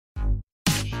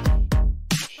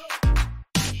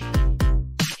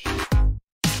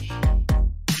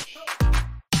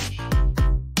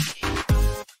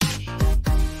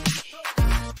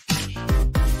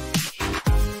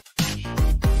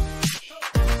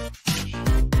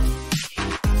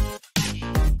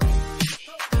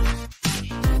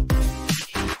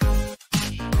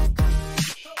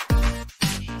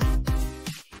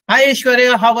Hi,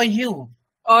 Aishwarya. How are you?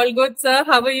 All good, sir.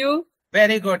 How are you?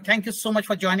 Very good. Thank you so much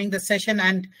for joining the session.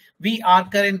 And we are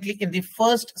currently in the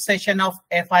first session of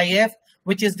FIF,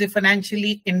 which is the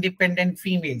Financially Independent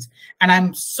Females. And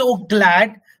I'm so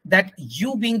glad that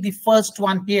you being the first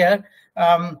one here.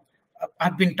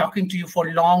 I've been talking to you for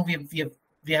long.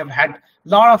 We have had a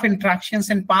lot of interactions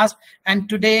in past. And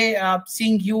today,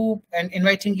 seeing you and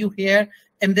inviting you here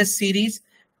in this series,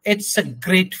 it's a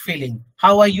great feeling.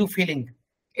 How are you feeling?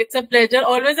 It's a pleasure.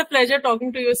 Always a pleasure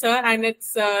talking to you, sir. And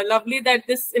it's lovely that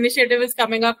this initiative is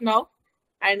coming up now.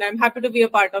 And I'm happy to be a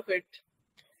part of it.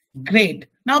 Great.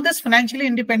 Now, this financially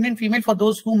independent female, for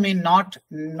those who may not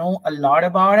know a lot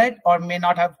about it or may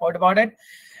not have heard about it,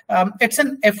 it's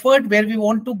an effort where we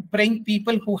want to bring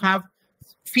people who have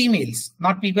females,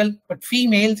 not people, but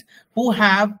females who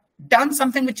have done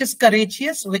something which is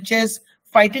courageous, which is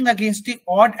fighting against the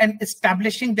odd and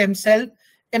establishing themselves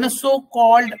in a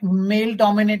so-called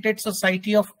male-dominated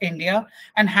society of India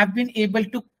and have been able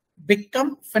to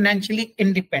become financially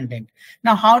independent.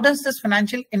 Now, how does this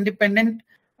financial independent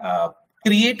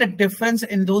create a difference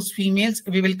in those females?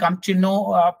 We will come to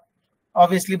know,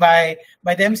 obviously, by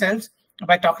themselves,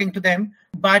 by talking to them.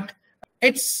 But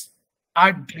it's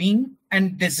our dream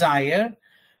and desire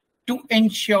to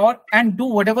ensure and do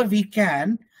whatever we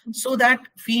can so that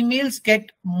females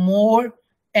get more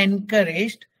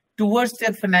encouraged towards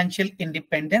their financial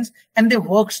independence, and they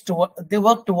work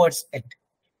towards it.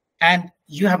 And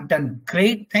you have done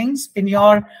great things in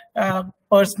your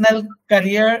personal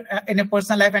career, in your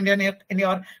personal life, and in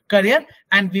your career.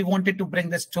 And we wanted to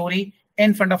bring the story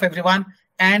in front of everyone.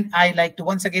 And I like to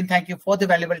once again thank you for the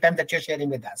valuable time that you're sharing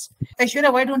with us.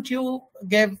 Aishwarya, why don't you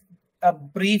give a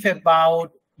brief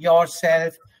about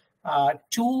yourself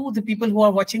to the people who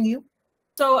are watching you?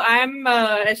 So I'm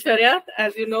Aishwarya,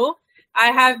 as you know. I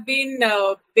have been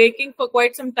baking for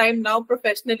quite some time now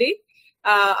professionally.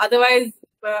 Otherwise,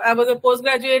 I was a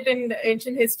postgraduate in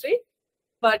ancient history,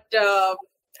 but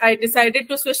I decided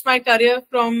to switch my career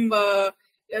from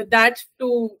that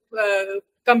to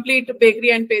complete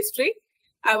bakery and pastry.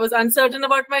 I was uncertain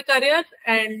about my career,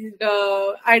 and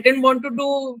I didn't want to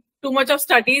do too much of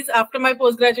studies after my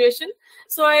post-graduation.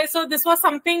 So this was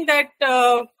something that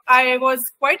I was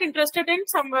quite interested in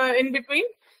somewhere in between.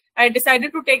 I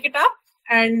decided to take it up,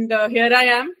 and here I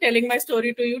am telling my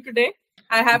story to you today.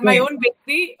 I have my own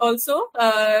bakery also,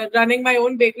 running my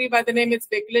own bakery by the name It's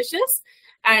Bakelicious.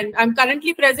 And I'm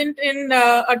currently present in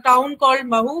a town called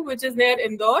Mahu, which is near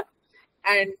Indore.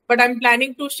 But I'm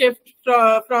planning to shift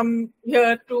from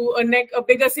here to a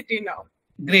bigger city now.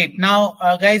 Great. Now,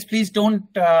 guys, please don't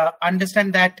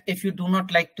understand that if you do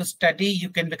not like to study, you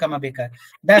can become a baker.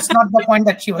 That's not the point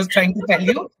that she was trying to tell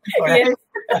you. Yes.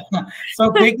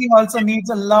 So baking also needs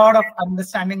a lot of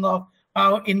understanding of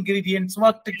how ingredients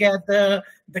work together,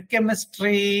 the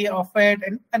chemistry of it,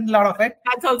 and a lot of it.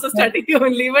 That's also study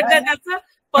only, but that's a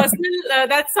personal.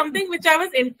 That's something which I was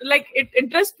it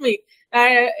interests me.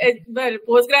 Well,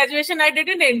 post-graduation, I did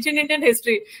in ancient Indian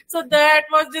history. So that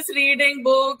was just reading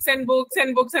books and books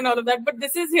and books and all of that. But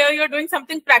this is here, you're doing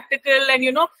something practical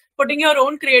and, putting your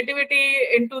own creativity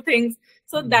into things.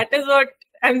 So that is what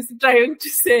I'm trying to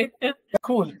say.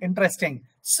 Cool. Interesting.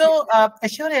 So,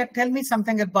 Aishwarya, tell me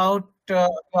something about your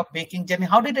baking journey.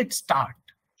 How did it start?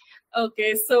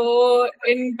 Okay, so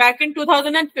back in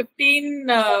 2015,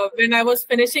 when I was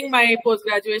finishing my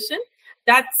post-graduation,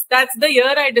 that's the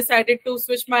year I decided to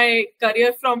switch my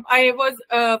career from. I was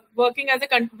working as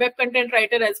a web content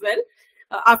writer as well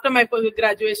after my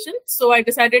graduation. So I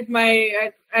decided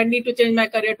I need to change my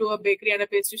career to a bakery and a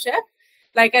pastry chef.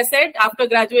 Like I said, after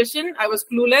graduation, I was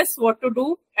clueless what to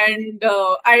do. And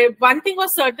one thing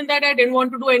was certain, that I didn't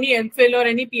want to do any MPhil or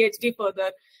any PhD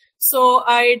further. So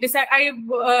I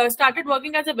started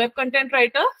working as a web content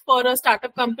writer for a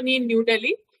startup company in New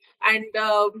Delhi. And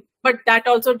but that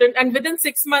also didn't. And within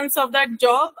 6 months of that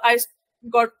job, I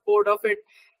got bored of it.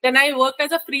 Then I worked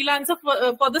as a freelancer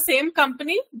for the same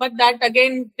company, but that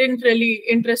again didn't really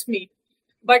interest me.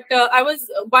 But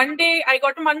one day I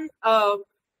got one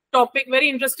very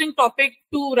interesting topic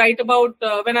to write about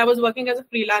when I was working as a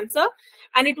freelancer.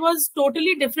 And it was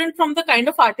totally different from the kind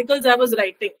of articles I was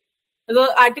writing.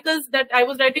 The articles that I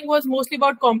was writing was mostly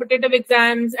about competitive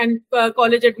exams and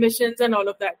college admissions and all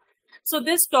of that. So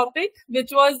this topic,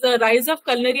 which was the rise of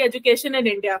culinary education in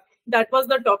India, that was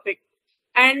the topic.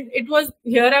 And it was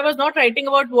here I was not writing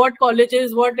about what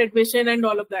colleges, what admission and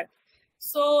all of that.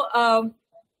 So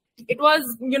it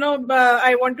was,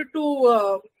 I wanted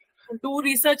to do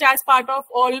research as part of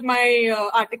all my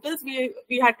articles.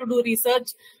 We had to do research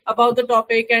about the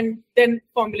topic and then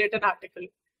formulate an article.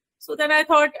 So then I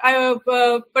thought,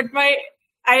 but my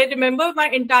I remember my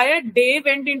entire day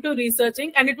went into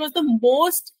researching, and it was the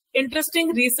most interesting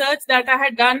research that I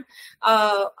had done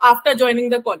after joining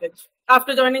the college,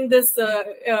 after joining this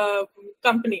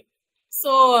company.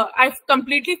 So I've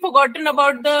completely forgotten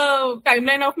about the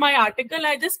timeline of my article.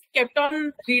 I just kept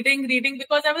on reading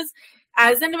because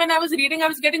as and when I was reading, I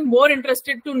was getting more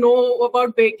interested to know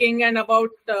about baking and about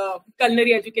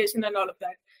culinary education and all of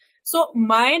that. So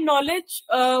my knowledge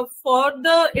for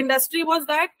the industry was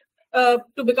that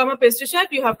to become a pastry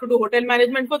chef, you have to do hotel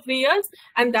management for 3 years,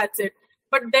 and that's it.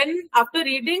 But then after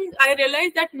reading, I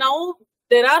realized that now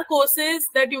there are courses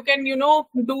that you can,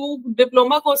 do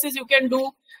diploma courses you can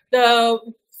do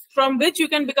from which you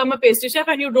can become a pastry chef,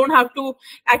 and you don't have to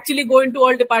actually go into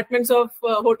all departments of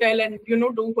hotel and,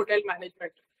 do hotel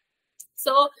management.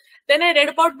 So then I read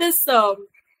about this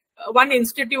one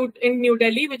institute in New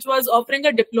Delhi, which was offering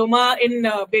a diploma in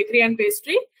bakery and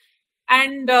pastry.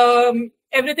 And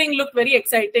everything looked very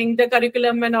exciting. The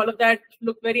curriculum and all of that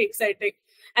looked very exciting.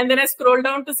 And then I scrolled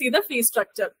down to see the fee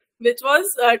structure, which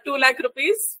was 2 lakh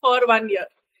rupees for 1 year.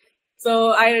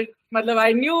 So I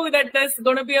knew that there's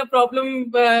going to be a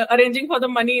problem arranging for the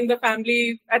money in the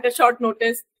family at a short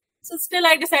notice. So still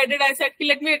I said,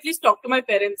 let me at least talk to my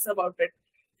parents about it.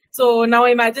 So now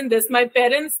imagine this, my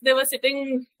parents, they were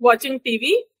sitting watching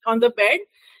TV on the bed,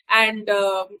 and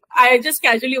I just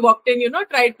casually walked in,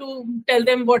 tried to tell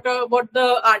them what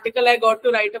the article I got to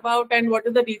write about and what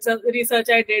is the research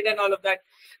I did and all of that.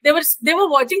 They were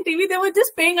watching TV, they were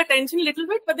just paying attention a little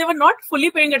bit, but they were not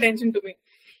fully paying attention to me.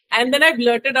 And then I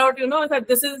blurted out, that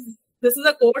this is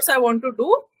a course I want to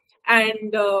do,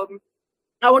 and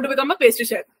I want to become a pastry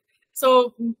chef.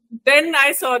 So then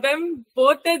I saw them,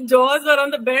 both their jaws were on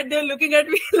the bed. They were looking at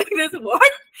me like this, what?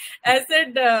 I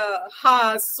said,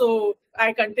 So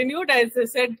I continued. I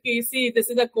said, see, this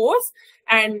is a course,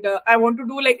 and I want to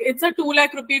do it's a 2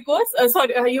 lakh rupee course.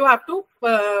 You have to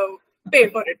pay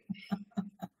for it.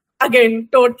 Again,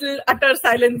 total, utter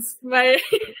silence. My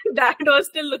dad was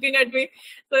still looking at me.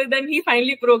 So then he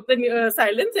finally broke the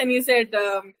silence, and he said,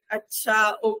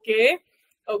 Acha, okay,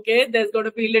 there's going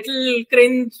to be little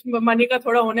cringe, money ka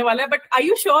thoda hone wala hai, but are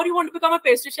you sure you want to become a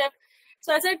pastry chef?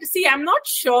 So I said, see, I'm not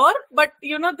sure, but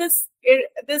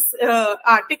this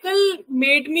article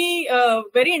made me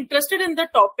very interested in the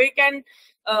topic, and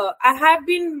I have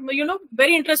been,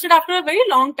 very interested after a very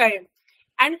long time.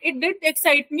 And it did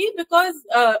excite me because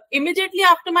immediately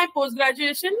after my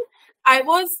post-graduation, I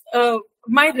was,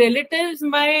 my relatives,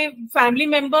 my family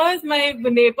members, my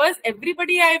neighbors,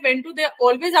 everybody I went to, they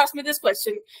always asked me this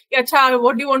question. Acha,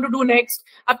 what do you want to do next?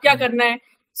 Ab kya karna hai?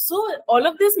 So all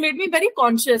of this made me very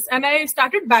conscious, and I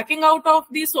started backing out of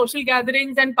these social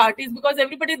gatherings and parties because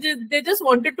everybody, they just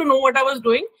wanted to know what I was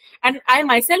doing, and I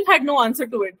myself had no answer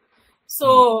to it.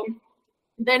 So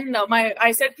then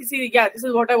I said, see, this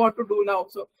is what I want to do now.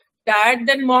 So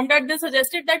mom, dad, they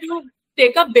suggested that you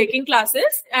take up baking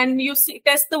classes and you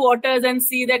test the waters and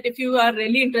see that if you are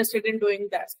really interested in doing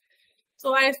that.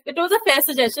 So it was a fair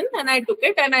suggestion, and I took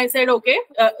it, and I said, okay.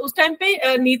 Us time pe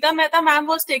Neeta Mehta ma'am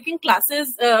was taking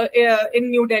classes in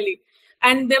New Delhi,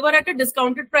 and they were at a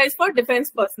discounted price for defense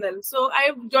personnel. So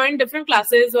I joined different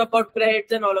classes about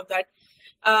breads and all of that.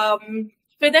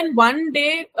 But then one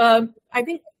day, I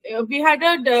think we had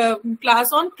a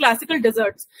class on classical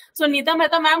desserts. So Neeta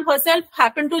Mehta ma'am herself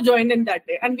happened to join in that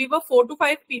day, and we were 4 to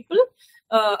 5 people,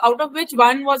 out of which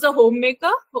one was a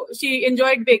homemaker. She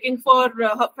enjoyed baking for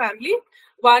her family.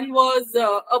 One was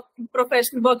a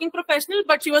working professional,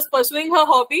 but she was pursuing her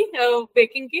hobby,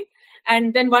 baking.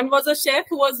 And then one was a chef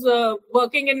who was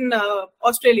working in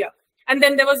Australia. And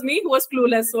then there was me who was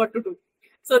clueless what to do.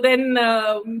 So then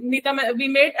we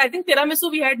made, I think tiramisu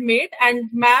we had made, and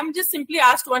ma'am just simply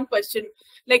asked one question,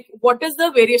 like, what is the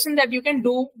variation that you can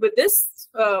do with this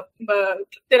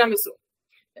tiramisu?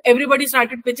 Everybody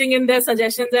started pitching in their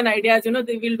suggestions and ideas, they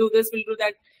will do this, we'll do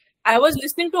that. I was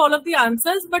listening to all of the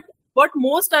answers, but what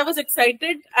most I was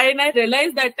excited, and I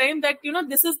realized that time that,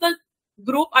 this is the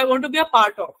group I want to be a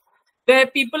part of, where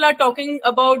people are talking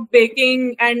about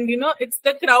baking, and, it's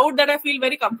the crowd that I feel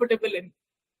very comfortable in.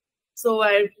 So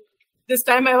this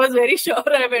time I was very sure.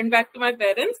 I went back to my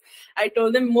parents. I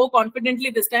told them more confidently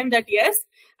this time that yes,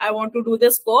 I want to do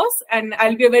this course, and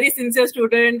I'll be a very sincere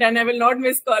student, and I will not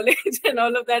miss college and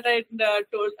all of that. I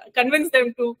convinced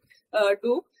them to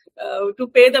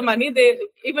pay the money.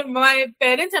 Even my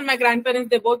parents and my grandparents,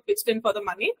 they both pitched in for the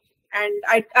money, and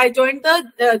I joined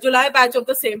the July batch of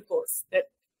the same course.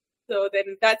 So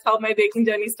then that's how my baking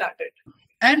journey started.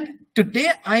 And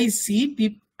today I see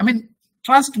people,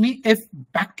 trust me, if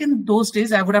back in those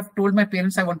days I would have told my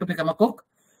parents I want to become a cook,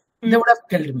 they would have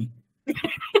killed me.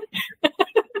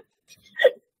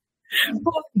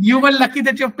 You were lucky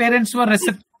that your parents were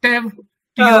receptive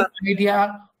to your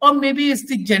idea, or maybe it's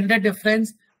the gender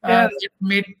difference that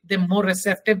made them more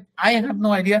receptive. I have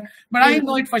no idea, but I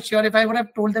know it for sure. If I would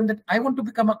have told them that I want to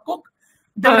become a cook,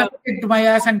 they would have kicked my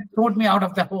ass and thrown me out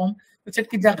of the home. Yeah,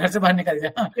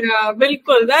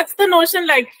 bilkul. That's the notion.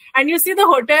 Like, and you see the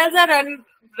hotels are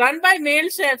run by male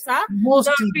chefs, huh?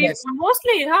 Mostly, yes.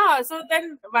 Mostly, huh? So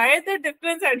then why is the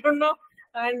difference? I don't know.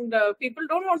 And people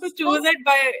don't want to choose it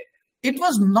by... It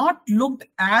was not looked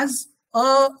as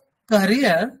a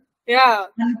career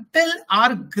until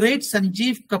our great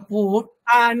Sanjeev Kapoor,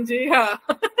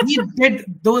 he did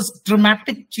those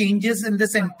dramatic changes in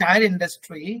this entire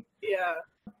industry. Yeah.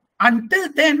 Until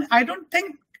then, I don't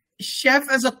think chef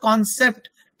as a concept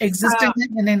existed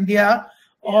in India,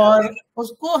 or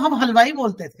usko hum halwai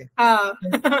bolte the.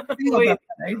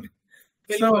 Right?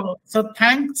 So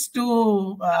thanks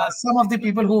to some of the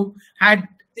people who had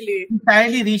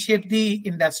entirely reshaped the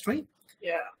industry.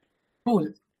 Yeah. Cool.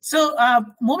 So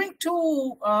moving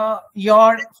to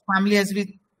your family,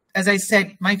 as I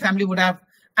said, my family would have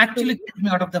actually kicked me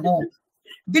out of the home.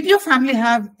 Did your family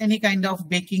have any kind of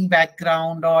baking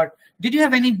background, or did you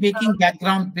have any baking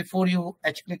background before you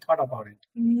actually thought about it?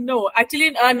 No,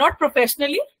 actually not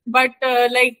professionally, but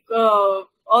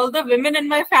all the women in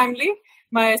my family,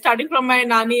 starting from my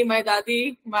nani, my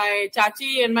dadi, my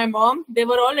chachi, and my mom, they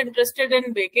were all interested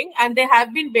in baking, and they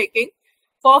have been baking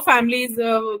for families,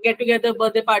 get-together,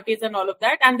 birthday parties, and all of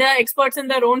that. And they are experts in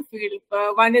their own field.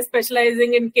 One is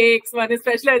specializing in cakes, one is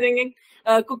specializing in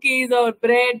cookies or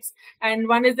breads, and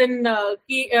one is in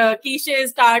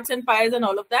quiches, tarts, and pies, and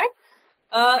all of that.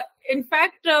 In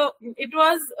fact, it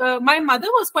was my mother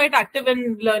was quite active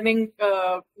in learning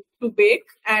to bake,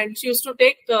 and she used to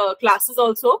take classes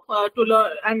also to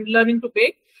learn and learning to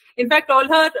bake. In fact, all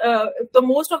her the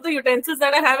most of the utensils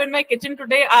that I have in my kitchen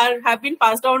today have been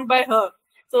passed down by her.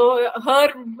 So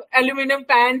her aluminum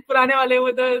pan, purane wale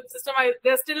with the system,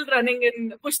 they're still running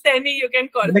in pushteni, you can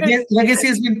call it. Legacy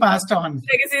has been passed on.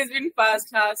 Legacy has been passed.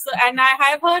 So, and I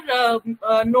have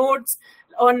her notes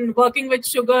on working with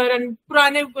sugar and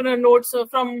purane notes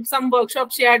from some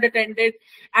workshops she had attended,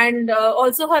 and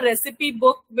also her recipe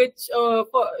book, which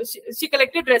she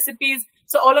collected recipes.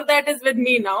 So all of that is with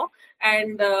me now.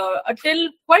 And until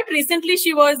quite recently,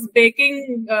 she was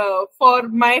baking for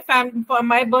my family, for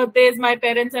my birthdays, my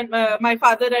parents and my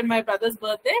father and my brother's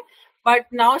birthday. But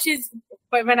now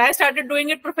when I started doing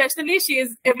it professionally,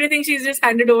 everything she's just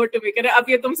handed over to me. Ab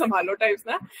ye tum sambhalo types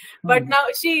na. But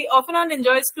now she often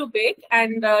enjoys to bake,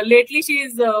 and lately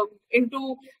she's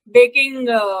into baking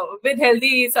with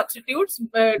healthy substitutes,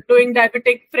 doing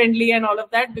diabetic friendly and all of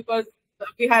that, because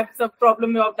we have some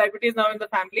problem of diabetes now in the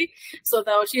family. So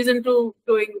now she's into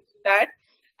doing that.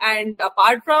 And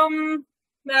apart from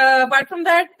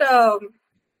that,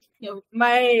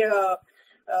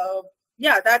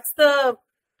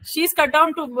 she's cut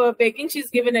down to baking.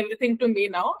 She's given everything to me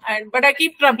now, but I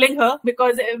keep troubling her,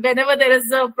 because whenever there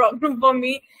is a problem for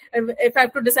me, if I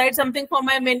have to decide something for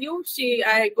my menu,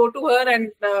 I go to her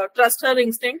and trust her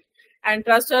instinct and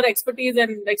trust her expertise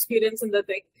and experience in the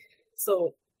thing.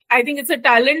 So I think it's a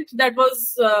talent that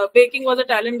was baking was a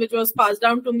talent which was passed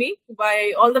down to me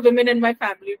by all the women in my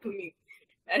family to me,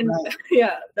 and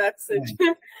that's it.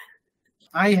 Right.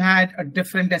 I had a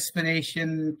different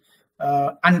aspiration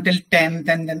until 10th,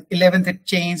 and then 11th it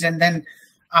changed, and then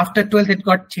after 12th it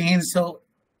got changed. So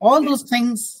all those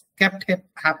things kept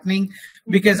happening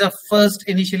because of first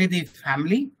initially the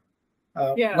family,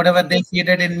 whatever they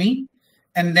created in me,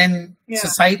 and then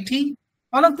society.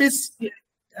 All of this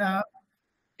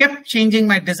kept changing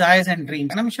my desires and dreams.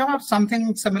 And I'm sure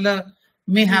something similar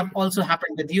may have also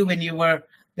happened with you when you were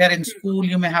there in school.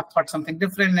 You may have thought something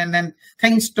different, and then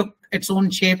things took its own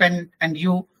shape, and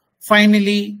you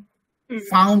finally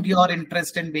found your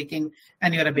interest in baking,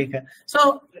 and you're a baker.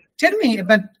 So tell me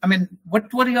about,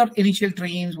 what were your initial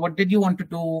dreams? What did you want to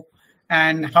do?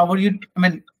 And how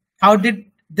did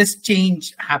this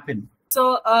change happen?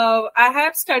 So I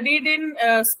have studied in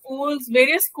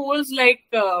various schools, like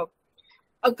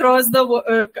across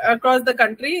the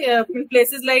country, in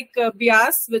places like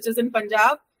Bias, which is in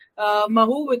Punjab,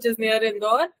 Mahu, which is near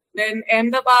Indore, then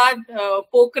Ahmedabad,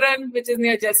 Pokhran, which is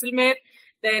near Jaisalmer,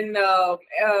 then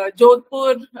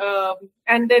Jodhpur,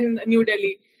 and then New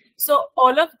Delhi. So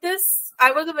all of this,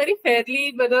 I was a very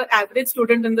fairly average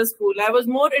student in the school. I was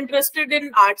more interested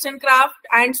in arts and craft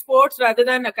and sports rather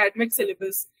than academic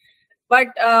syllabus. But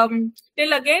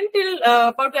till I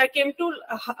came to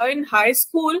in high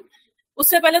school,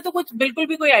 उससे पहले तो कुछ बिल्कुल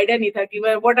भी कोई idea नहीं था कि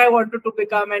what I wanted to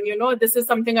become, and this is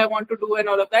something I want to do and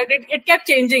all of that. It kept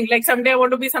changing. Like someday I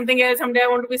want to be something else, someday I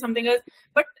want to be something else.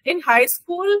 But in high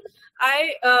school,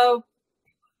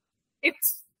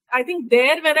 I think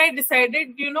there where I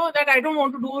decided, that I don't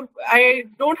want to do, I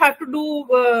don't have to do,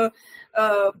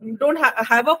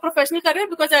 have a professional career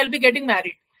because I'll be getting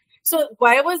married. So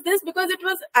why was this? Because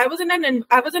I was in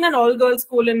an all girls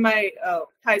school in my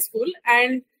high school,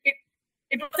 and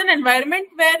it was an environment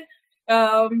where,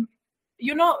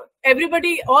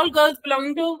 everybody, all girls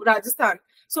belonging to Rajasthan.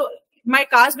 So my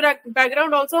caste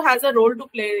background also has a role to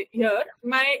play here.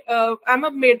 I'm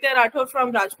a Aishwarya Rathore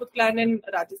from Rajput clan in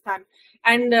Rajasthan.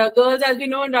 And girls, as we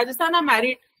know, in Rajasthan are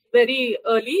married very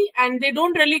early and they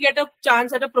don't really get a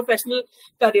chance at a professional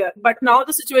career. But now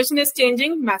the situation is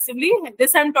changing massively.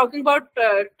 This I'm talking about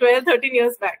 12, 13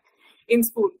 years back in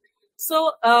school.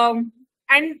 So,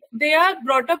 and they are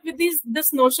brought up with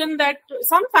this notion that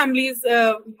some families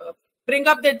bring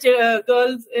up their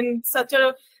girls in such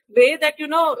a way that,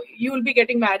 you will be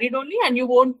getting married only and you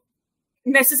won't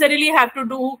necessarily have to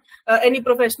do any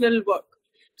professional work.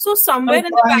 So somewhere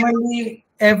in the family,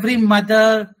 every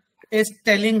mother is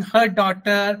telling her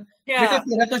daughter, बेटा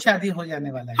तेरा तो शादी हो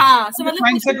जाने वाला है. हाँ, so मतलब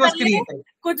mindset was created.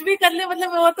 कुछ भी कर ले,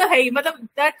 मतलब वो तो है ही, मतलब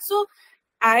that's so.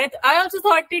 I also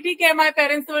thought ठीक है, my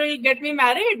parents will get me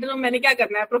married, तो मैंने क्या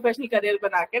करना है professional career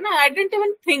बना के ना. I didn't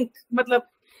even think मतलब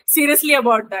seriously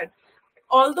about that.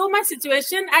 Although my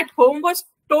situation at home was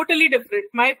totally different.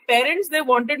 My parents, they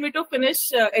wanted me to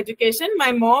finish education.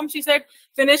 My mom, she said,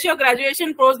 finish your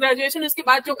graduation, post-graduation, उसके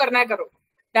बाद जो करना है करो.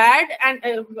 Dad,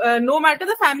 and no matter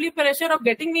the family pressure of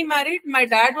getting me married, my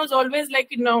dad was always like,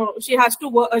 she has to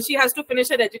work, she has to finish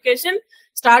her education,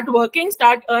 start working,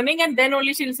 start earning, and then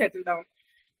only she'll settle down.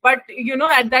 But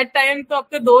at that time तो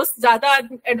आपके दोस्त ज्यादा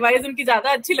advice उनकी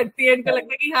ज्यादा अच्छी लगती है, इनको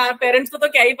लगता है कि हाँ parents को तो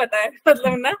क्या ही पता है,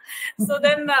 मतलब ना. So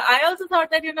then I also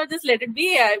thought that just let it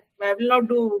be. I will not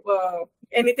do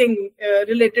anything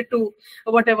related to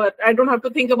whatever. I don't have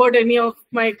to think about any of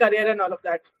my career and all of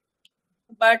that.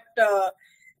 But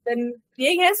then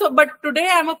so but today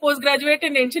I'm a postgraduate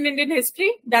in ancient Indian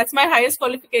history. That's my highest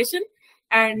qualification,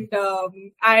 and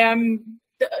I am.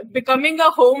 Becoming a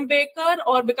home baker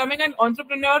or becoming an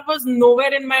entrepreneur was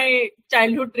nowhere in my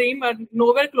childhood dream or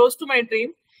nowhere close to my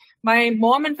dream. My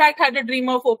mom, in fact, had a dream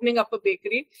of opening up a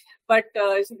bakery, but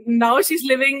now she's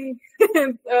living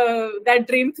that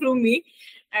dream through me.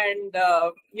 And,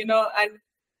 and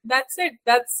that's it.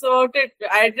 That's what it.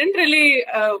 I didn't really,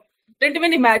 didn't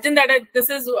even imagine that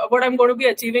this is what I'm going to be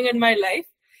achieving in my life.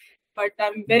 But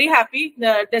I'm very happy.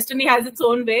 The destiny has its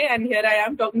own way, and here I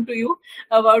am talking to you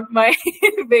about my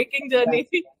baking journey.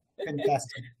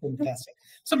 Fantastic.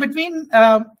 So between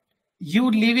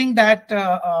you leaving that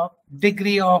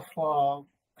degree of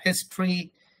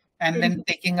history and then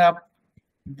taking up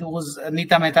those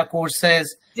Nita Mehta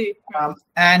courses,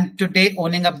 and today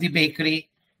owning up the bakery,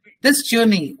 this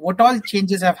journey, what all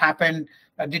changes have happened?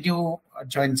 Did you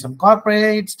join some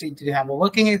corporates? Did you have a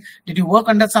working? Did you work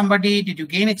under somebody? Did you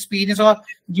gain experience, or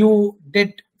you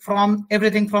did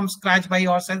everything from scratch by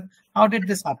yourself? How did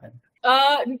this happen?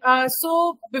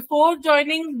 So before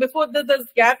the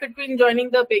gap between joining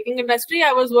the baking industry,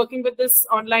 I was working with this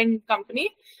online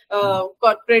company,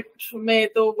 corporate. में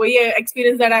तो वही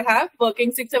experience that I have,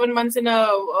 working 6-7 months in a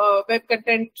web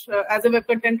content as a web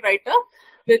content writer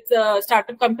with a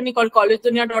startup company called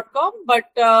collegedunya.com. But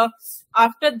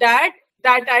after that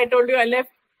I told you I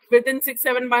left within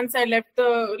 6-7 months. I left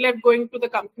going to the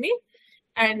company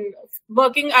and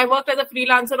working. I worked as a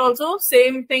freelancer also.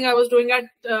 Same thing I was doing at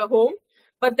home.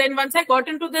 But then once I got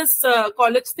into this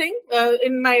college thing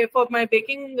for my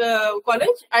baking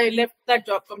college, I left that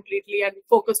job completely and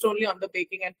focused only on the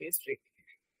baking and pastry.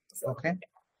 So, okay.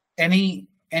 Any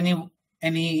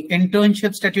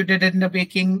internships that you did in the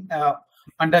baking?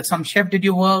 Under some chef did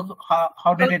you work?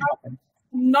 How did it happen?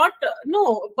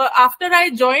 No, but after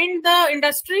I joined the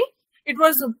industry, it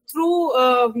was through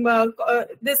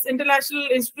this International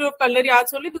Institute of Culinary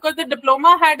Arts only, because the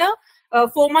diploma had a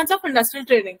 4 months of industrial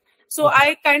training. So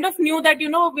I kind of knew that,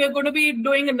 we are going to be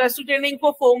doing industrial training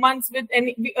for 4 months with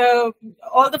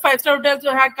all the 5-star hotels who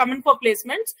had come in for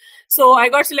placements. So I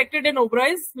got selected in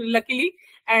Oberoi's, luckily.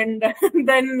 And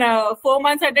then 4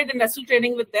 months I did industrial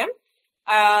training with them.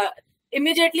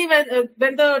 Immediately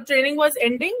when the training was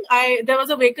ending, there was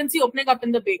a vacancy opening up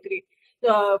in the bakery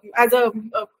as a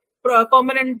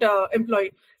permanent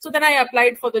employee. So then I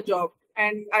applied for the job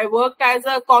and I worked as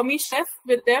a commis chef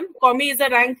with them. Commis is a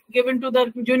rank given to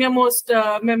the junior most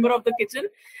member of the kitchen.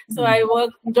 So I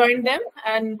joined them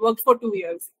and worked for 2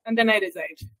 years and then I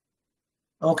resigned.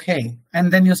 Okay.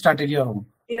 And then you started your own.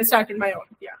 I started my own,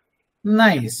 yeah.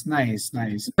 Nice.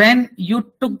 When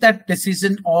you took that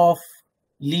decision of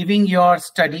leaving your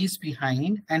studies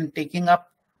behind and taking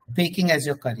up baking as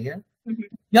your career,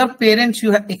 your parents,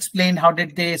 you have explained how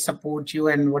did they support you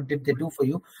and what did they do for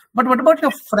you. But what about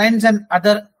your friends and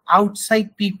other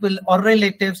outside people or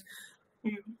relatives?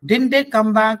 Didn't they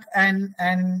come back and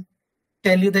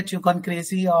tell you that you've gone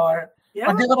crazy, or they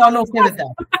were all okay with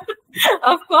that?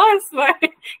 Of course, why?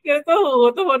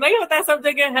 वो तो होना ही होता है सब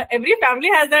जगह. Every family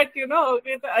has that,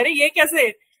 अरे ये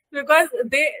कैसे? Because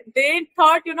they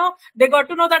thought, they got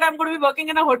to know that I'm going to be working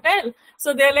in a hotel.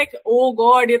 So they're like, oh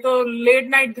God, ये तो late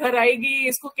night घर आएगी,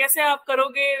 इसको कैसे आप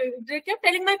करोगे? They kept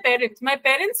telling my parents. My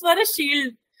parents were a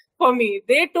shield for me.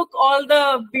 They took all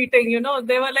the beating,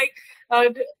 They were like,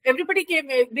 everybody came,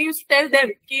 they used to tell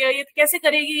them कि ये कैसे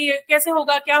करेगी, ये कैसे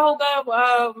होगा, क्या होगा,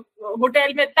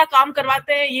 होटल में इतना काम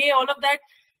करवाते हैं, ये all of that.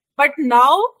 But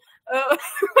now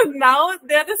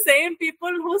they are the same people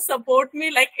who support me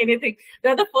like anything.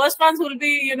 They're the first ones who will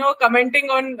be,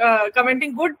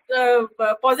 commenting good,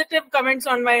 positive comments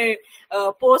on my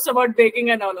posts about baking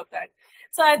and all of that.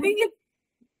 So I think it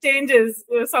changes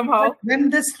somehow. But when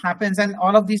this happens and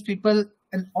all of these people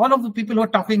and all of the people who are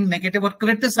talking negative or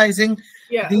criticizing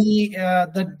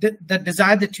the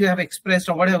desire that you have expressed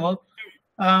or whatever,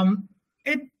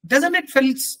 it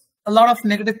feels a lot of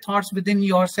negative thoughts within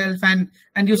yourself, and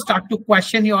you start to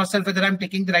question yourself whether I'm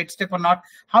taking the right step or not.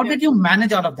 How did you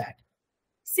manage all of that?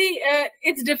 See,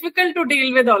 it's difficult to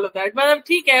deal with all of that.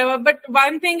 But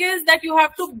one thing is that you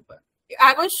have to,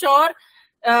 I was sure,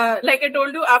 like I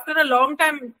told you, after a long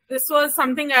time, this was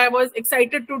something I was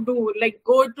excited to do, like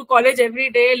go to college every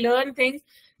day, learn things.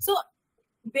 So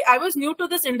I was new to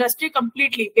this industry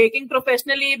completely, baking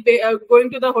professionally,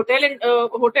 going to the hotel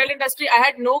industry. I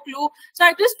had no clue. So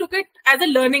I just took it as a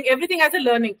learning, everything as a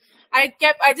learning. I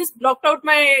just blocked out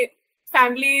my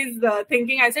family's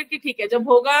thinking. I said, "Theek hai, jab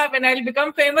hoga, when I'll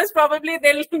become famous, probably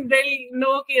they'll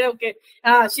know ki, okay,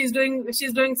 she's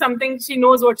doing something. She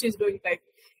knows what she's doing." Like,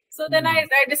 so then I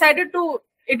decided to.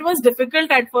 It was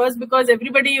difficult at first because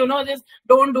everybody, just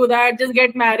don't do that. Just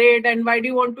get married. And why do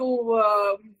you want to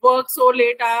work so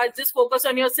late hours? Just focus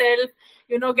on yourself.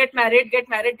 Get married. So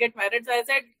I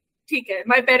said, "Theek hai."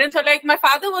 My parents were like, my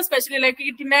father was especially like,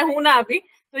 "Main hu na abhi."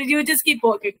 So you just keep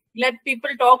working. Let people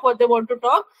talk what they want to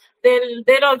talk.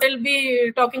 They'll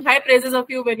be talking high praises of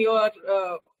you when you're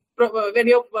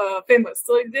famous.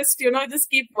 So just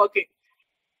keep working.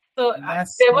 So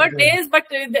there were days, but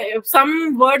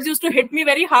some words used to hit me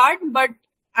very hard.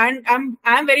 And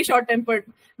I'm very short-tempered.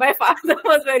 My father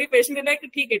was very patient. He's like,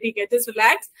 "Theek hai, just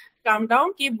relax, calm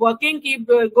down, keep working, keep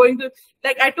going to."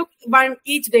 Like I took one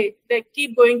each day. Like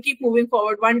keep going, keep moving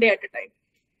forward, one day at a time.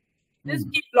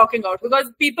 Just keep blocking out, because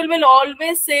people will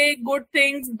always say good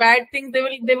things, bad things.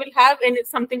 They will have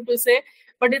something to say,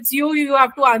 but it's you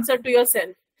have to answer to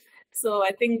yourself. So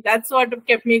I think that's what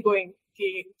kept me going.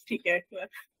 Theek hai.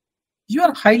 You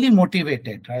are highly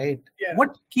motivated, right? Yeah.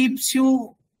 What keeps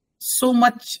you so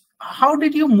much? How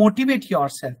did you motivate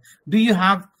yourself? Do you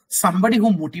have somebody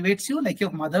who motivates you, like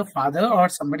your mother, father, or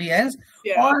somebody else?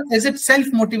 Yeah. Or is it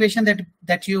self-motivation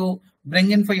that you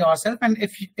bring in for yourself? And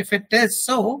if it is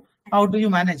so, how do you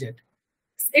manage it?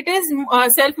 It is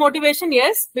self-motivation,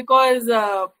 yes, because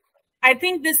I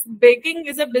think this baking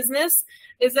is a business,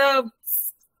 is a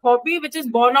hobby which is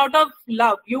born out of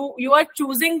love. You are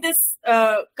choosing this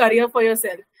career for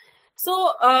yourself.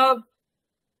 So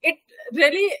it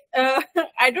really,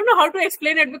 I don't know how to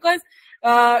explain it, because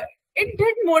it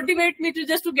did motivate me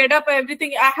to get up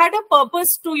everything. I had a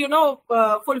purpose to,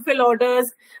 fulfill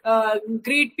orders,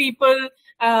 greet people,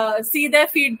 see their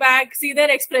feedback, see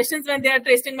their expressions when they are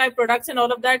tasting my products and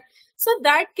all of that. So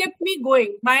that kept me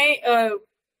going. My,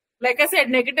 like I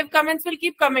said, negative comments will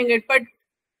keep coming but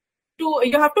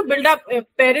you have to build up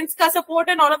parents' ka support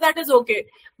and all of that is okay.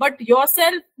 But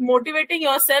motivating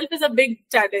yourself is a big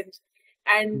challenge.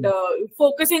 And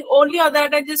focusing only on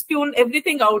that and just tune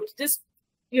everything out. Just,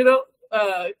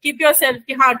 keep yourself,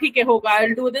 haan, theek hai, hoga,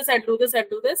 I'll do this.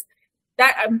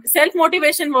 That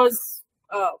self-motivation was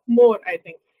more, I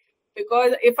think.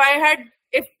 Because if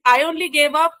I only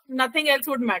gave up, nothing else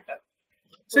would matter.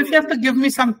 So if you have to give me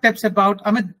some tips about,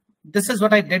 this is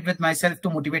what I did with myself to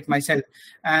motivate myself.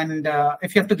 And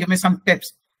if you have to give me some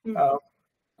tips,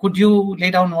 could you lay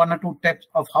down 1 or 2 tips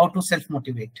of how to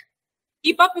self-motivate?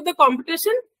 Keep up with the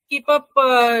competition.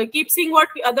 Keep seeing what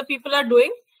other people are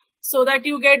doing, so that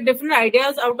you get different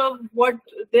ideas out of what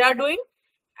they are doing.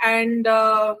 And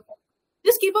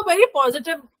just keep a very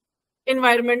positive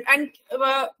environment and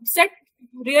set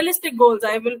realistic goals.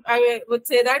 I would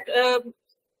say that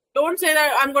don't say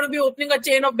that I'm going to be opening a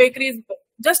chain of bakeries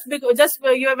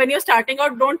when you're starting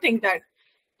out, don't think that.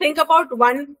 Think about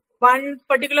one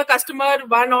particular customer,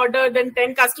 one order, then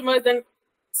 10 customers, then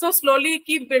so slowly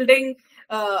keep building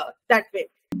that way.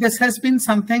 This has been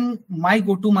something, my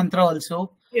go-to mantra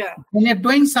also. Yeah. When you're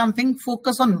doing something,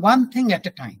 focus on one thing at a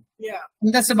time. Yeah.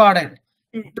 And that's about it.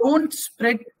 Don't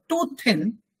spread too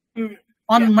thin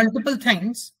on multiple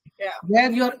things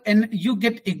where you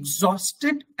get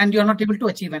exhausted and you're not able to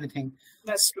achieve anything.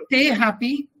 That's true. Stay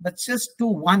happy, but just do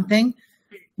one thing.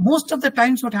 Most of the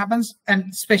times what happens, and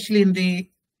especially in the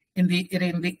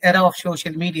era of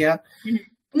social media,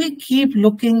 we keep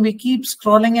looking, we keep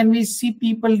scrolling, and we see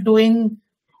people doing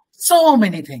so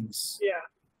many things. Yeah.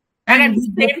 And at the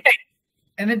same time.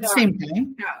 And at the same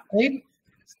time, right?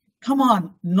 Come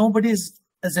on, nobody is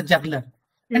a juggler.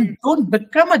 And don't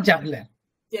become a juggler.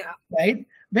 Yeah. Right?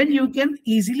 When you can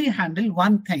easily handle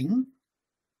one thing,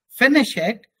 finish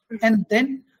it, and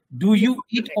then do you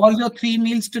eat all your 3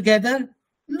 meals together?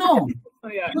 No.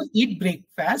 You eat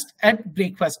breakfast at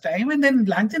breakfast time and then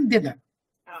lunch and dinner.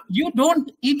 You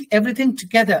don't eat everything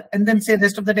together and then say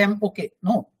rest of the time, okay.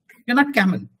 No, you're not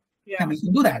camel. Camel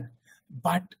can do that.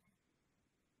 But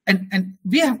and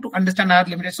we have to understand our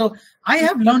limits. So I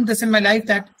have learned this in my life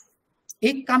that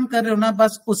ek kaam kar rahe ho na,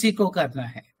 bas usi ko karna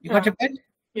hai. You got it?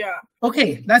 Yeah.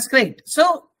 Okay, that's great.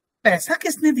 So पैसा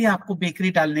किसने दिया आपको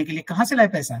bakery डालने के लिए? कहाँ से लाए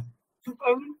पैसा?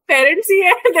 पेरेंट्स ही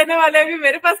है देने वाले, अभी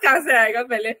मेरे पास कहाँ से आएगा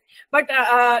पहले. But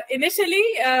initially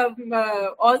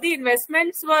all the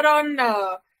investments were on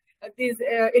these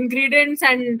ingredients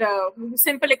and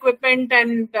simple equipment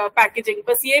and packaging.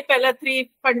 बस ये पहला 3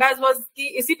 fundas was कि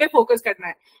इसी पे focus करना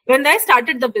है. When I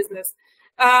started the business,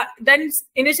 then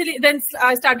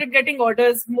I started getting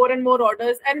orders, more and more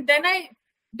orders, and then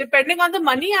depending on the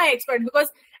money I expect, because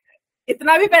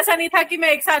इतना भी पैसा नहीं था कि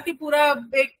मैं एक साथ ही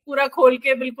पूरा खोल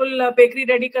के बिल्कुल बेकरी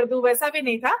रेडी कर दूं, वैसा भी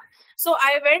नहीं था. So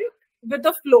I went with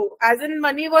the flow. As in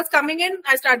money was coming in,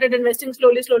 I started investing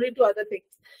slowly to other things.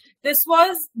 This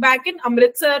was back in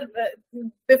Amritsar.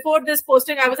 Before this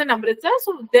posting, I was in Amritsar.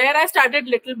 So there I started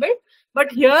little bit.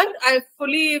 But here I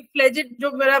fully fledged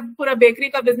जो मेरा पूरा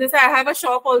bakery का business है. I have a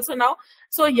shop also now.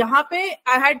 So यहाँ पे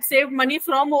I had saved money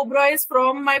from Oberoi's,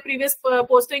 from my previous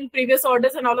posting, previous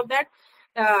orders and all of that.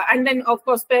 And then of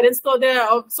course parents, so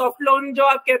the soft loan जो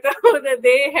आप कहते हो,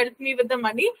 they helped me with the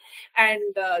money, and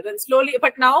then slowly.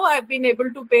 But now I've been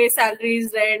able to pay salaries,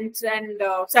 rents, and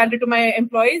salary to my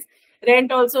employees,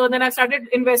 rent also. Then I started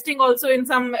investing also in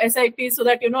some SIPs so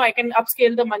that I can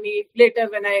upscale the money later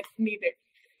when I need it.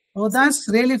 Oh, that's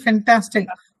really fantastic.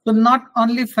 So not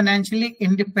only financially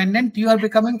independent, you are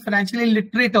becoming financially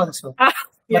literate also. Yeah.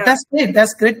 But that's great.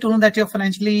 That's great to know that you're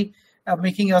financially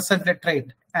making yourself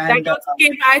literate. And, that also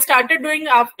came. I started doing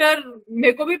after.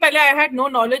 मेरे को भी पहले I had no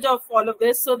knowledge of all of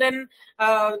this. So then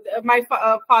my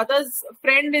father's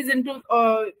friend is into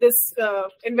this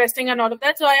investing and all of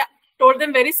that. So I told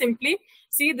them very simply,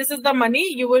 see, this is the money.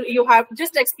 You have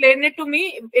just explain it to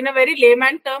me in a very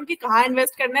layman term कि कहाँ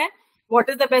invest करना है, what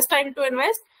is the best time to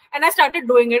invest, and I started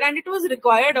doing it, and it was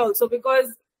required also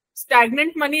because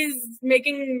stagnant money is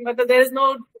making. There is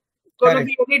no going to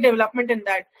be any development in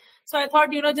that. So I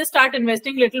thought, just start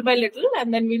investing little by little,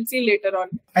 and then we'll see later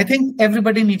on. I think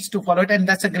everybody needs to follow it, and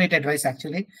that's a great advice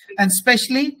actually, and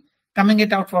especially coming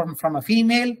it out from a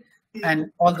female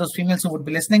and all those females who would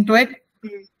be listening to it.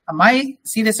 My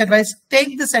serious advice: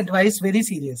 take this advice very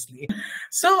seriously.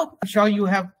 So I'm sure you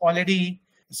have already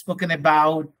spoken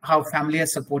about how family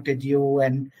has supported you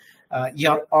and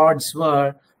your odds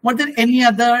were. Were there any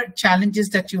other challenges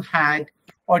that you had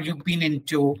or you've been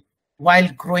into while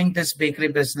growing this bakery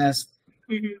business?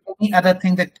 Any other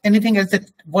thing anything else that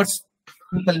was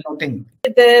people noting?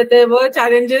 There were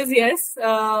challenges, yes.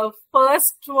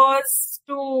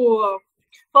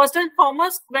 First and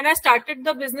foremost, when I started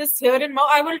the business here in Mau,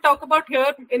 I will talk about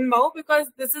here in Mau because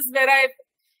this is where I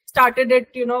started it,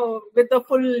 with a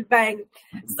full bang.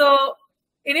 So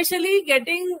initially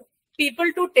getting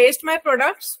people to taste my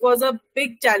products was a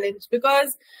big challenge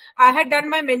because I had done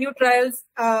my menu trials.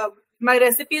 My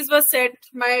recipes were set,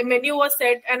 my menu was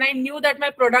set, and I knew that my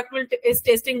product is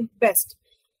tasting best.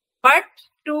 But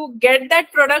to get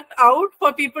that product out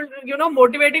for people,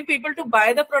 motivating people to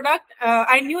buy the product,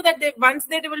 I knew that once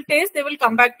they will taste, they will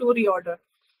come back to reorder.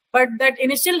 But that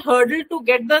initial hurdle to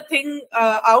get the thing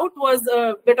out was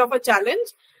a bit of a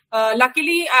challenge.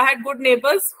 Luckily, I had good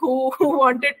neighbors who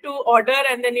wanted to order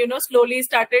and then, slowly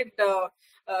started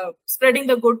spreading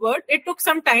the good word. It took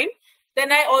some time.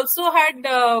 Then I also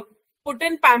had put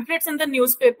in pamphlets in the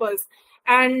newspapers.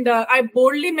 And I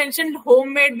boldly mentioned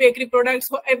homemade bakery products.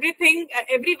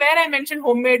 Everywhere I mentioned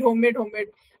homemade.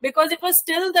 because it was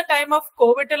still the time of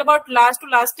COVID till about last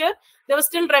year. There was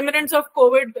still remnants of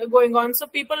COVID going on. So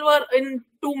people were in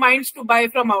two minds to buy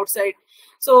from outside.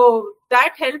 So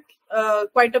that helped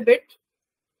quite a bit.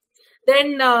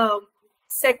 Then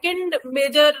second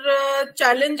major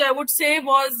challenge, I would say,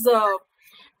 was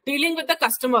dealing with the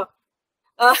customer.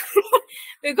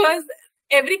 Because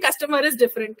every customer is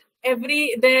different.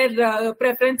 Their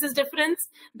preference is different.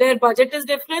 Their budget is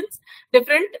different.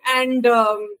 And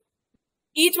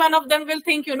each one of them will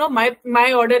think,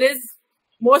 my order is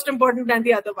most important than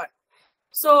the other one.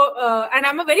 So, and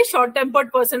I'm a very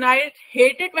short-tempered person. I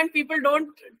hate it when people don't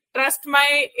trust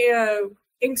my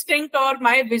instinct or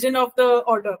my vision of the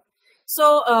order.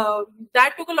 So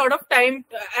that took a lot of time,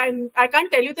 and I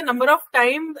can't tell you the number of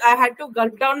times I had to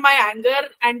gulp down my anger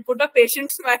and put a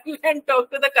patient smile and talk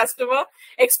to the customer,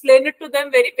 explain it to them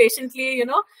very patiently,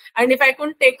 and if I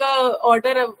couldn't take a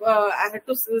order, I had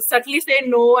to subtly say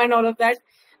no and all of that.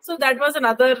 So that was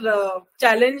another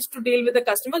challenge to deal with the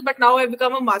customers. But now I've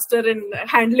become a master in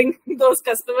handling those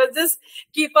customers. Just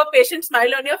keep a patient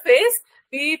smile on your face.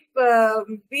 Be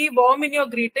warm in your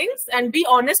greetings and be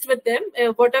honest with them.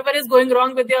 Whatever is going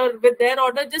wrong with their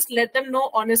order, just let them know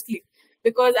honestly,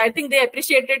 because I think they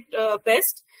appreciate it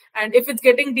best. And if it's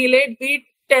getting delayed,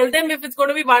 tell them if it's going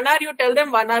to be 1 hour, you tell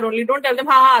them 1 hour only. Don't tell them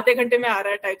aadhe ghante mein aa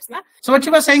raha hai types na. So what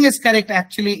you were saying is correct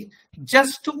actually.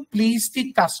 Just to please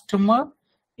the customer,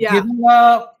 giving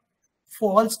a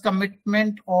false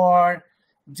commitment or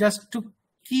just to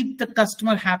keep the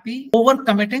customer happy,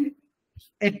 over-committing,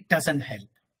 it doesn't help.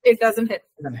 It doesn't help.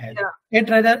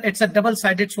 Yeah. It's a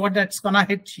double-sided sword that's gonna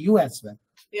hit you as well.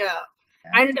 Yeah.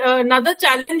 And another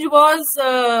challenge was,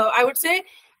 I would say,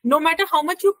 no matter how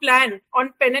much you plan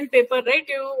on pen and paper, right?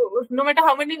 No matter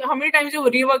how many times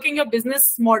you're reworking your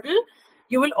business model,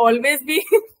 you will always be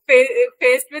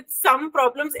faced with some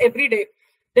problems every day.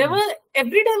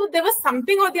 Every day there was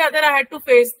something or the other I had to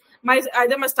face.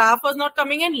 Either my staff was not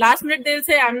coming in. Last minute they'll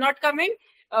say I'm not coming.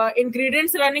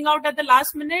 Ingredients running out at the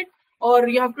last minute, or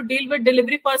you have to deal with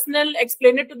delivery personnel,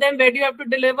 explain it to them where do you have to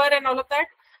deliver and all of that.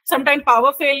 Sometimes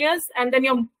power failures, and then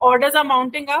your orders are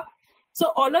mounting up.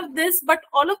 So all of this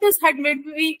had made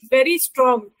me very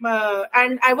strong,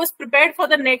 and I was prepared for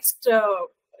the next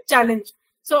challenge.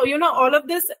 So all of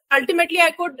this, ultimately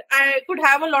I could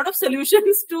have a lot of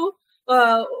solutions to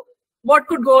what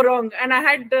could go wrong, and I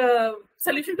had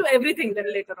solution to everything then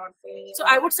later on. So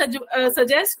I would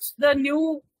suggest the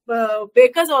new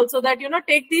bakers also that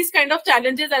take these kind of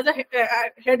challenges as a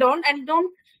head on, and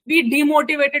don't be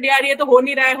demotivated. Yaar, ye to ho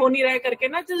nahi raha hai karke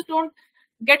na. Just don't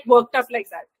get worked up like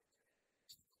that.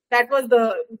 That was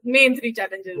the main 3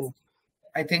 challenges.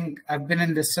 I think I've been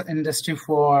in this industry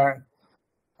for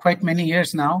quite many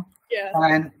years now,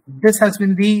 and this has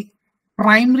been the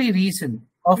primary reason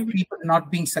of people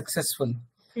not being successful.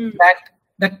 That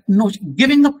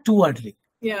giving up too early.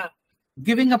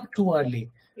 Giving up too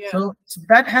early. So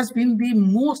that has been the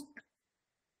most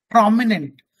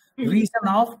prominent reason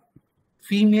of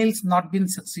females not been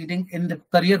succeeding in the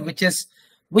career,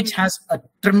 which has a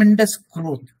tremendous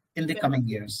growth in the coming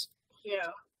years.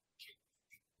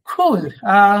 Cool.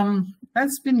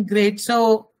 That's been great.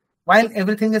 So while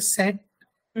everything is said,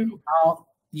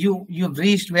 you've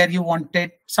reached where you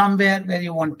wanted, somewhere where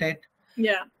you wanted.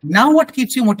 Now what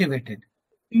keeps you motivated?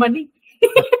 Money.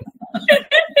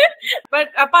 But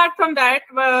apart from that,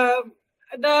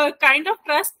 the kind of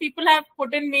trust people have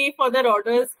put in me for their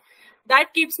orders,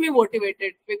 that keeps me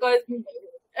motivated, because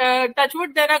touch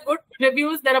wood, there are good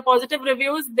reviews, there are positive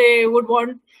reviews. They would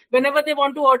want, whenever they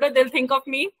want to order, they'll think of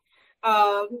me.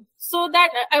 So that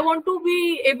I want to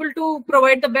be able to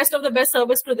provide the best of the best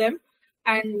service to them.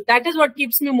 And that is what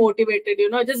keeps me motivated,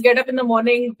 just get up in the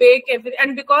morning, bake everything.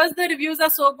 And because the reviews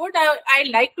are so good, I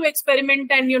like to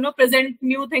experiment and, present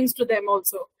new things to them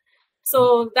also.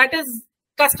 So that is,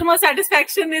 customer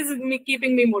satisfaction is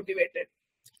keeping me motivated.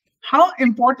 How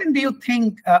important do you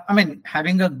think,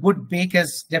 having a good bake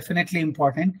is definitely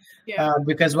important,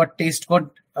 because what tastes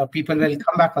good, people will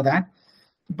come back for that.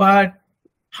 But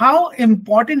how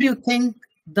important do you think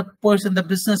the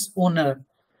business owner,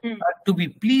 to be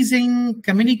pleasing,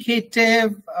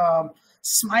 communicative,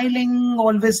 smiling,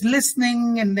 always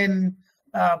listening, and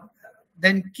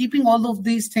then keeping all of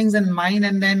these things in mind,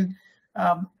 and then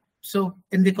so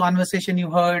in the conversation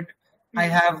you heard, I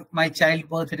have my child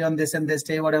birthday on this and this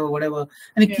day, whatever.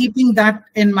 And keeping that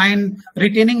in mind,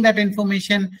 retaining that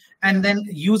information, and then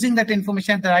using that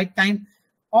information at the right time.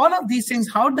 All of these things,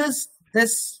 how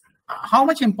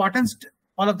much importance do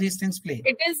all of these things play?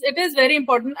 It is very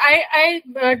important. I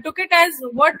took it as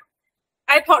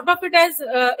I thought of it as,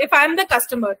 if I'm the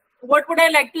customer, what would I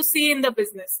like to see in the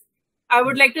business? I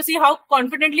would like to see how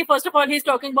confidently, first of all, he's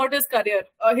talking about his career,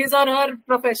 his or her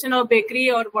profession or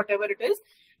bakery or whatever it is.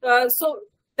 So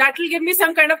that will give me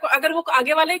some kind of, agar wo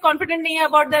aage wala hi confident nahi hai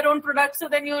about their own product, so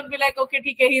then you will be like, okay,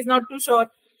 theek hai, he's not too sure.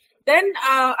 Then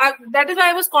that is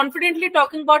why I was confidently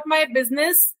talking about my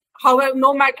business. However,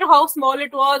 no matter how small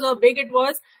it was or big it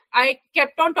was, I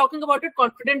kept on talking about it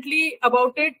confidently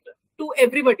about it to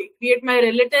everybody, be it my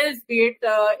relatives, be it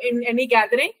in any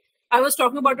gathering. I was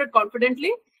talking about it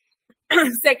confidently.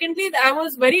 Secondly, I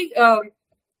was very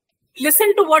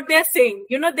listen to what they're saying.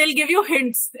 They'll give you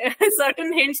hints,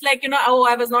 certain hints like, oh,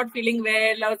 I was not feeling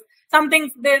well, or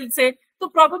something they'll say. So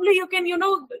probably you can,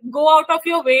 go out of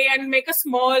your way and make a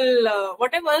small,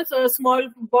 a small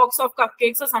box of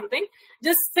cupcakes or something.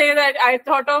 Just say that I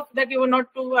thought of that you were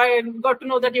not too, I got to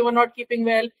know that you were not keeping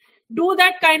well. Do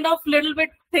that kind of little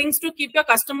bit things to keep your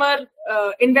customer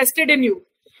invested in you.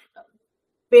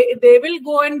 They will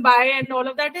go and buy and all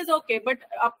of that is okay. But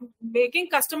making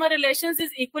customer relations is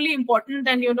equally important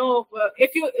than,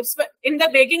 if you, in the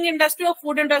baking industry or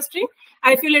food industry,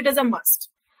 I feel it is a must.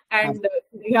 And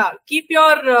keep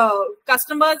your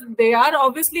customers. They are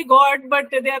obviously God, but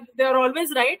they are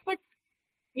always right. But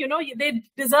they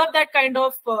deserve that kind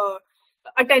of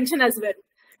attention as well.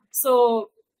 So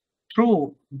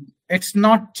true. It's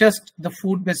not just the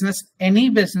food business. Any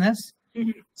business,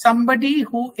 somebody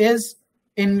who is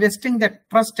investing that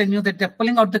trust in you, that they're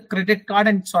pulling out the credit card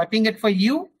and swiping it for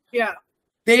you. Yeah,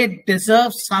 they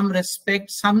deserve some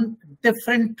respect, some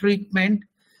different treatment.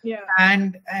 Yeah,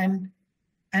 and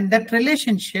that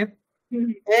relationship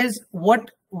is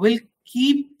what will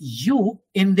keep you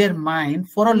in their mind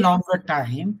for a longer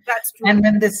time. That's true. And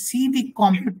when they see the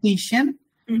competition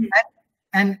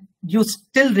and you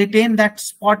still retain that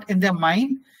spot in their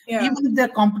mind, even if their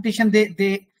competition,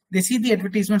 they see the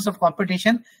advertisements of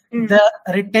competition, the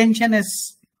retention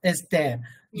is there.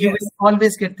 You will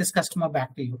always get this customer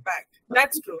back to you.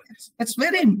 That's true. It's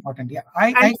very important. Yeah.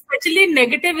 Especially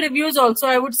negative reviews also.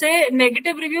 I would say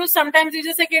negative reviews, sometimes you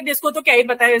just say, isko to kya hi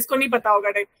pata hai, isko nahi pata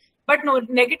hoga. But no,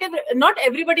 not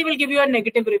everybody will give you a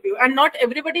negative review. And not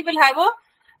everybody will have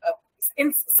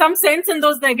in some sense in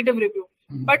those negative reviews.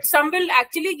 But some will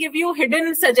actually give you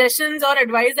hidden suggestions or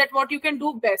advice that what you can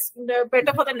do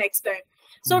better for the next time.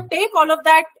 So take all of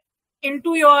that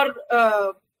into your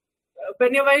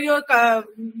whenever you're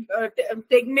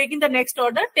making the next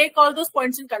order, take all those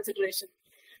points in consideration,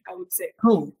 I would say.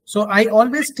 True. So I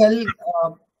always tell,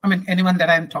 anyone that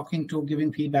I'm talking to,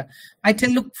 giving feedback, I tell,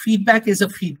 look, feedback is a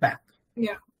feedback.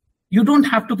 Yeah. You don't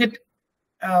have to get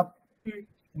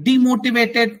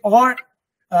demotivated or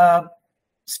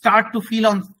start to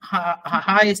feel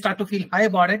high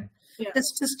about it. Yeah.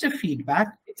 It's just a feedback.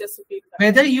 It's just a feedback.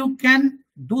 Whether you can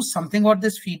do something about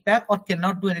this feedback or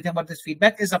cannot do anything about this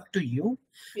feedback is up to you.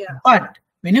 Yeah. But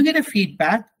when you get a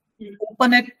feedback,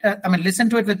 open it. Listen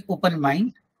to it with open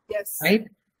mind. Yes. Right.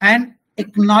 And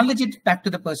acknowledge it back to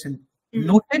the person.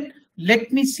 Note it.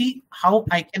 Let me see how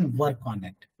I can work on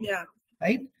it. Yeah.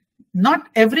 Right. Not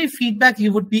every feedback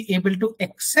you would be able to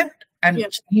accept and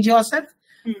change yourself,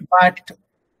 but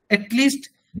at least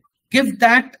give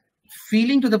that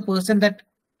feeling to the person that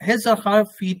his or her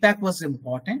feedback was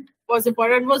important. Was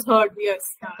heard, yes.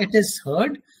 It is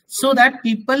heard, so that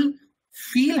people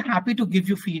feel happy to give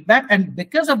you feedback, and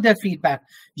because of their feedback,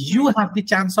 you have the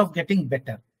chance of getting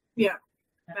better. Yeah,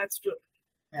 that's true.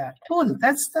 Yeah, cool.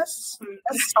 That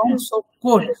sounds so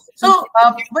good. So,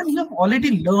 when you have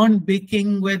already learned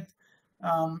baking with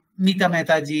Nita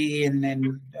Mehta ji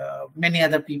and many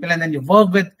other people, and then you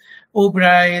work with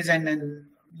Oberai's and then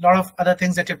a lot of other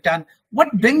things that you've done,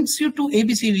 what brings you to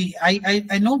ABCB?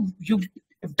 I know you've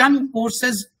done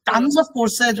courses, tons of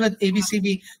courses with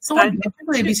ABCB. So what brought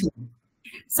you to ABCB?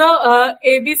 So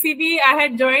ABCB, I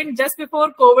had joined just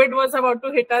before COVID was about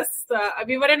to hit us.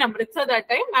 We were in Amritsar that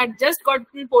time. I had just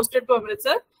gotten posted to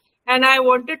Amritsar, and I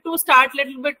wanted to start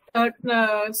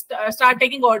start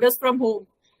taking orders from home.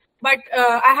 But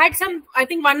I had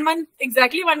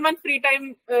exactly 1 month free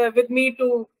time with me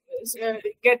to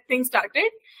get things started.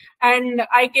 And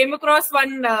I came across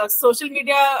one social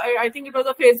media, I think it was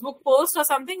a Facebook post or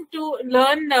something, to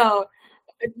learn,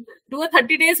 do a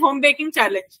 30 days home baking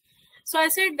challenge. So I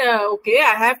said, okay,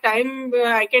 I have time,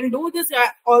 I can do this.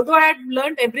 Although I had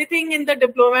learned everything in the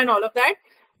diploma and all of that,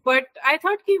 but I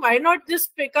thought, why not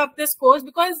just pick up this course?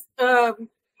 Because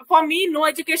for me, no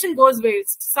education goes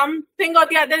waste. Something or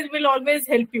the other will always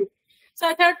help you. So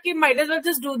I thought, might as well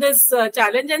just do this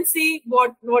challenge and see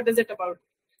what is it about.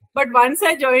 But once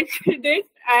I joined it,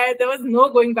 there was no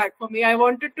going back for me. I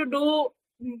wanted to do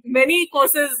many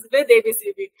courses with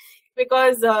ABCB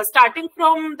because starting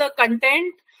from the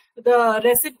content, the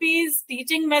recipes,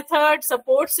 teaching method,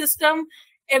 support system,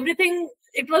 everything.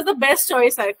 It was the best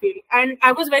choice, I feel. And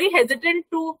I was very hesitant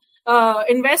to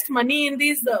invest money in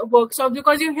these workshops,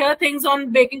 because you hear things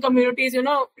on baking communities,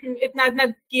 itna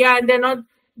kiya, and they're not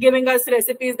giving us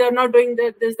recipes, they're not doing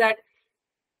this, that.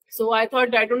 So I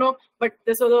thought, I don't know, but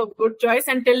this was a good choice.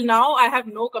 Until now, I have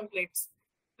no complaints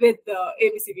with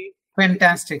ABCB.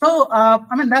 Fantastic. So,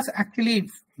 that's actually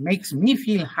makes me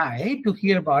feel high to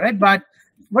hear about it. But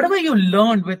whatever you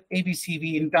learned with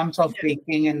ABCB in terms of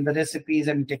baking and the recipes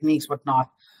and techniques, whatnot,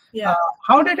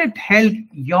 how did it help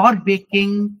your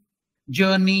baking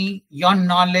journey, your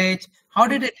knowledge? How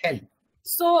did it help?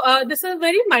 So this is a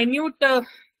very minute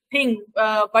thing,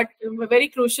 but very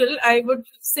crucial. I would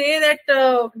say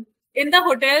that in the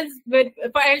hotels,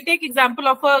 if I'll take example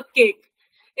of a cake.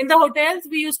 In the hotels,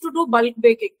 we used to do bulk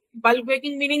baking. Bulk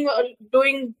baking meaning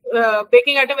doing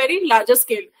baking at a very larger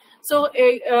scale. So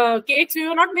cakes, we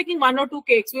were not making 1 or 2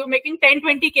 cakes. We were making 10,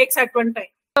 20 cakes at one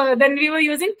time. Then we were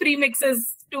using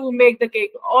premixes to make the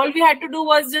cake. All we had to do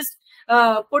was just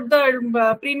put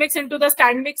the premix into the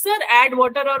stand mixer, add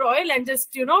water or oil, and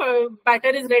just, batter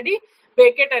is ready,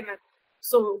 bake it. And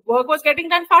so work was getting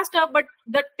done faster, but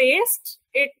the taste,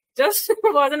 it just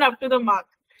wasn't up to the mark.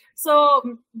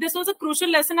 So this was a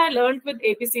crucial lesson I learned with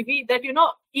ABCB, that,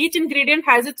 each ingredient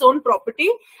has its own property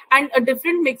and a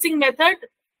different mixing method.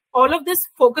 All of this,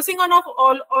 focusing on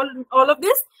all of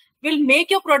this will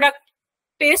make your product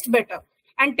taste better.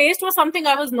 And taste was something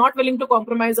I was not willing to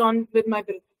compromise on with my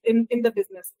in the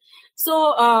business.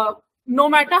 So no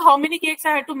matter how many cakes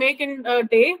I had to make in a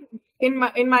day in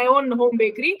my own home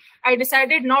bakery, I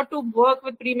decided not to work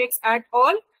with premix at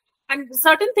all. And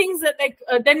certain things that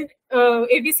then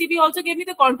ABCB also gave me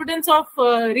the confidence of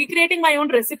recreating my own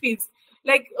recipes.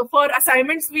 Like for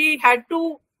assignments, we had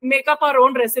to make up our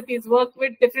own recipes, work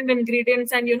with different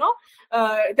ingredients, and there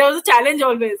was a challenge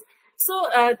always. So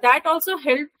that also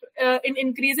helped in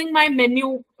increasing my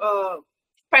menu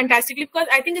fantastically, because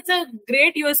I think it's a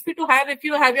great USP to have if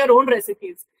you have your own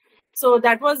recipes. So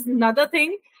that was another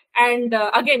thing. And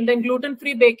again, then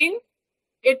gluten-free baking.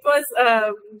 It was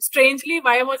strangely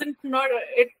why it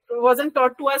wasn't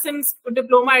taught to us in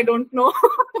diploma. I don't know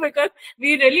because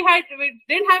we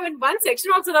didn't have in one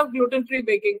section also of gluten-free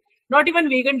baking. Not even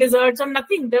vegan desserts or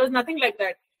nothing. There was nothing like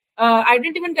that. I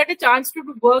didn't even get a chance to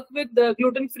work with the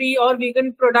gluten-free or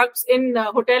vegan products in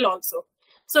hotel also.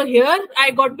 So here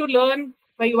I got to learn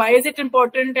why is it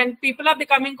important, and people are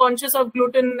becoming conscious of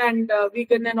gluten and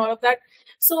vegan and all of that.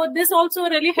 So this also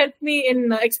really helped me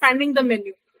in expanding the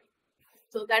menu.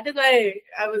 So that is why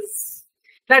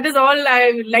that is all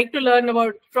I like to learn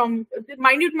about from the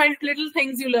minute little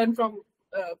things you learn from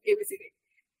ABCD.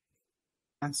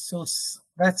 And so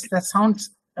that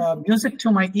sounds music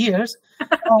to my ears.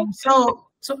 So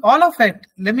all of it,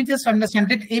 let me just understand,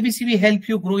 did ABCB help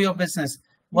you grow your business?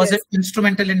 Was it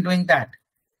instrumental in doing that?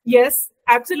 Yes,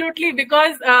 absolutely.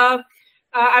 Because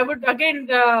I would, again,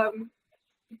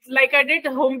 like I did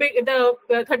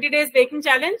the 30 days baking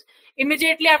challenge.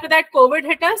 Immediately after that, COVID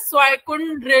hit us, so I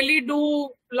couldn't really do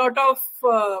a lot of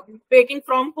baking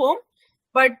from home.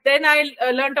 But then I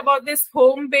learned about this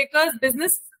home bakers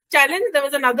business challenge. There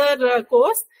was another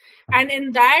course, and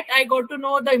in that I got to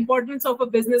know the importance of a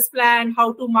business plan,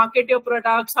 how to market your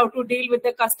products, how to deal with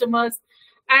the customers.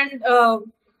 And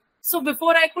so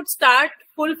before I could start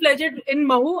full-fledged in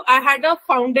Mahu, I had a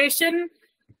foundation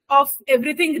of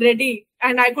everything ready,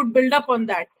 and I could build up on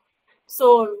that.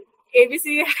 So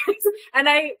ABC, and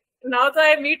now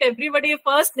that I meet everybody,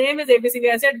 first name is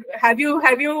ABCB. I said, have you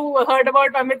heard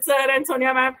about Amit sir and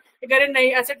Sonia ma'am?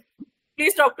 I said,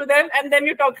 please talk to them, and then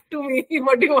you talk to me.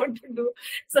 What do you want to do?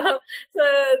 So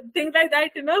things like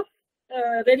that,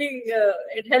 really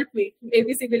it helped me.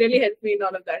 ABCB really helped me in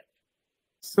all of that.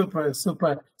 Super.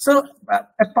 So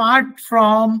apart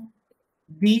from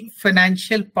the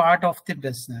financial part of the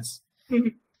business,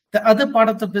 the other part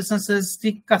of the business is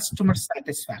the customer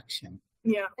satisfaction.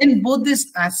 Yeah. In both this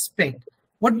aspect,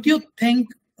 what do you think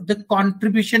the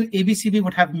contribution ABCB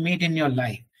would have made in your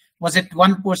life? Was it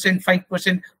 1%,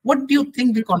 5%? What do you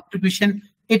think the contribution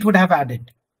it would have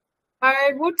added?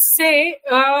 I would say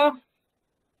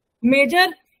major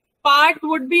part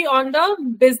would be on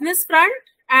the business front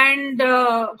and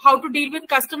how to deal with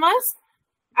customers.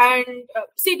 And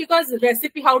see, because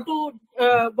recipe,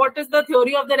 what is the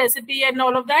theory of the recipe and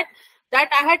all of that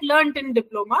I had learned in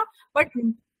diploma. But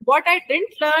what I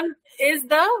didn't learn is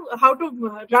how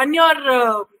to run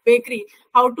your bakery,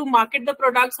 how to market the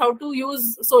products, how to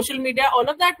use social media. All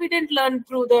of that we didn't learn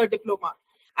through the diploma.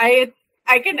 I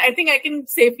think I can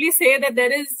safely say that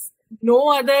there is no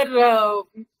other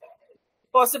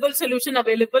possible solution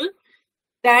available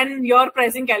than your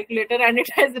pricing calculator, and it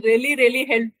has really, really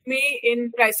helped me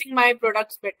in pricing my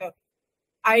products better.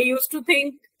 I used to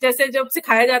think, जैसे जब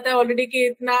सिखाया जाता है already कि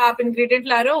इतना आप ingredient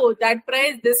ला रहे हो, that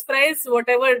price, this price,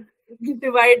 whatever,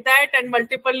 divide that and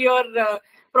multiple your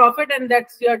profit, and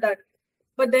that's you're done.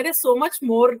 But there is so much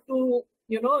more to,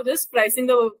 just pricing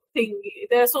the thing.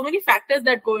 There are so many factors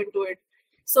that go into it.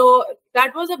 So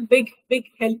that was a big, big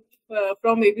help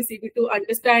from ABCB to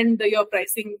understand your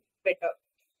pricing better.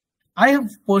 I have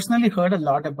personally heard a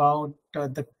lot about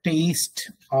the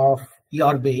taste of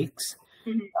your bakes.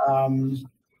 Mm-hmm.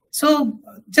 So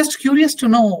just curious to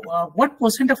know, what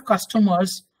 % of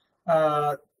customers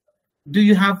do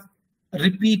you have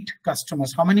repeat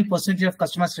customers? How many % of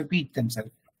customers repeat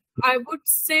themselves? I would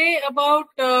say about,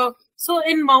 so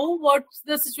in Mau, what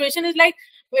the situation is like,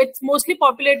 it's mostly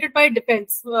populated by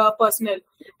defense personnel.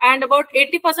 And about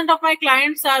 80% of my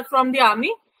clients are from the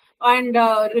army, and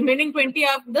remaining 20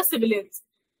 are the civilians.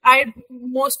 I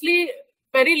mostly,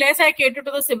 very less I cater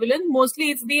to the civilians. Mostly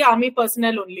it's the army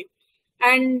personnel only.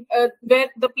 And where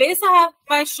the place I have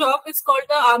my shop is called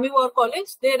the Army War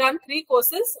College. They run 3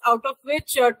 courses, out of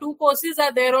which 2 courses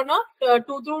are there on a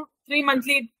 2 to 3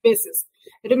 monthly basis.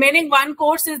 Remaining 1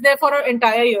 course is there for an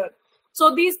entire year.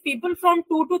 So these people from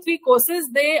 2 to 3 courses,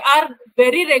 they are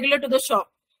very regular to the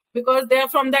shop because they are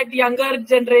from that younger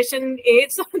generation age.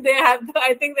 So they have,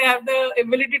 I think they have the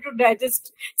ability to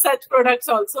digest such products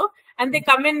also. And they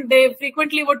come in, they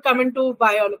frequently would come in to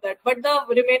buy all of that. But the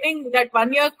remaining, that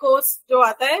 1 year course, jo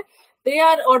aata hai, they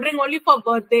are ordering only for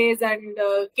birthdays and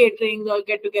catering or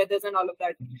get-togethers and all of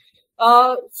that.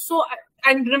 So,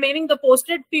 and remaining the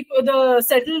posted people, the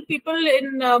settled people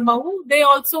in Mahu, they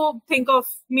also think of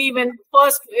me when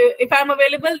first, if I'm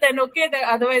available, then okay.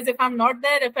 Otherwise, if I'm not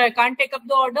there, if I can't take up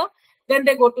the order, then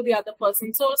they go to the other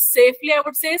person. So safely, I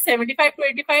would say 75 to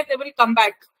 85, they will come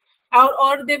back.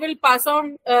 Or they will pass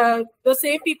on the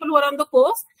same people who are on the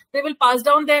course, they will pass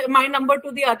down my number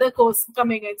to the other course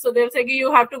coming in. So they'll say,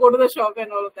 you have to go to the shop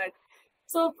and all of that.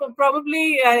 So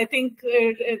probably, I think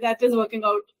that is working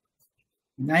out.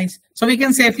 Nice. So we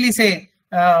can safely say,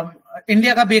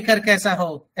 India का baker कैसा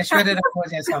हो, ऐश्वर्या राठौर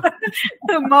जैसा.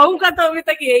 Mau का तो अभी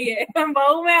तक यही है.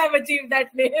 Mau में I've achieved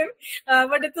that name,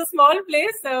 but it's a small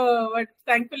place. But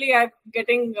thankfully I'm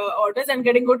getting orders and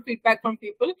getting good feedback from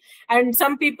people. And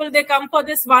some people, they come for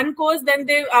this 1 course, then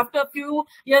they, after a few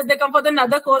years, they come for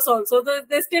another course also. So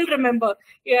they still remember.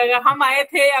 Yeah, हम आए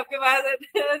थे आपके पास.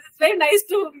 It's very nice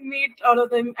to meet all of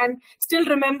them and still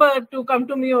remember to come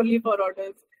to me only for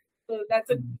orders. So that's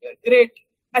a great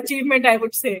achievement, I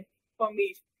would say, for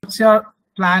me. What's your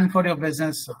plan for your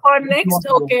business? For next,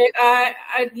 okay.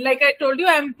 Like I told you,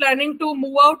 I'm planning to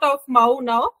move out of Mau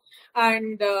now.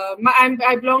 And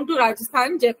I belong to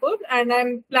Rajasthan, Jaipur. And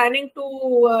I'm planning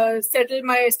to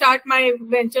start my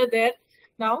venture there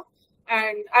now.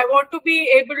 And I want to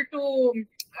be able to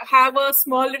have a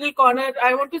small little corner.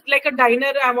 I want to, like a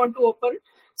diner, I want to open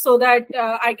so that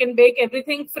I can bake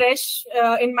everything fresh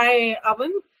in my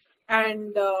oven.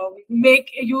 And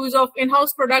make use of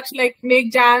in-house products, like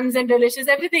make jams and delicious,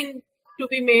 everything to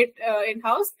be made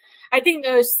in-house. I think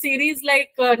series like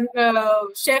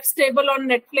Chef's Table on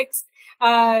Netflix,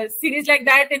 series like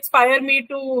that inspire me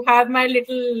to have my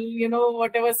little,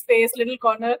 whatever space, little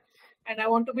corner. And I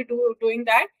want to be doing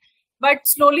that. But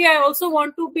slowly, I also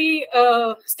want to be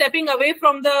stepping away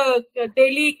from the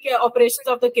daily operations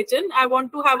of the kitchen. I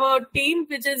want to have a team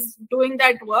which is doing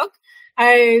that work.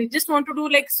 I just want to do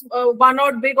like 1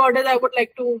 or big orders I would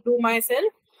like to do myself.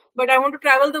 But I want to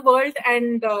travel the world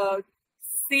and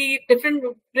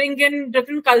bring in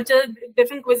different culture,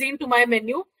 different cuisine to my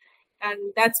menu. And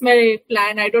that's my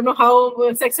plan. I don't know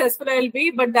how successful I'll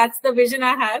be, but that's the vision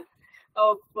I have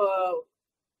of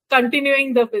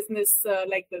continuing the business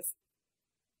like this.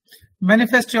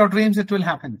 Manifest your dreams, it will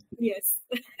happen. Yes,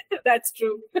 that's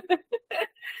true.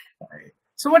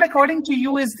 So what, according to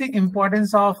you, is the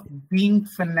importance of being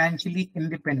financially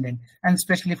independent, and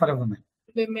especially for a woman?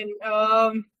 Women,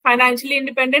 financially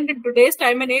independent in today's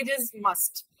time and age is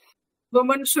must.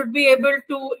 Woman should be able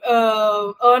to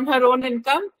earn her own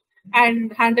income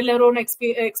and handle her own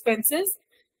expenses,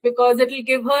 because it will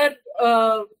give her,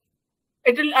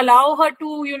 it will allow her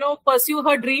to, pursue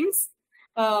her dreams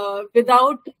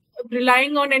without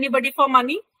relying on anybody for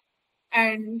money.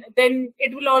 And then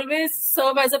it will always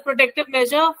serve as a protective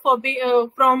measure for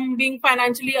from being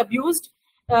financially abused.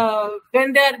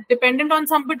 When they are dependent on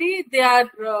somebody,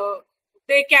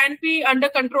 they can be under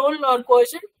control or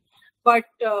coercion. But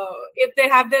if they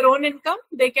have their own income,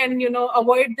 they can,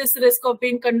 avoid this risk of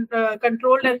being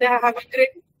controlled, and they have a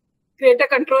greater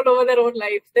control over their own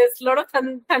life. There's a lot of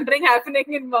thundering happening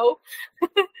in Mau.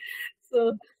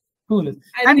 So Cool.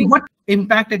 And what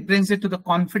impact it brings it to the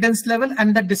confidence level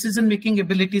and the decision-making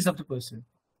abilities of the person?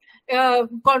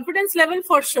 Confidence level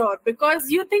for sure, because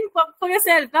you think for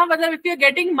yourself now, if you're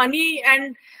getting money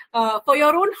and for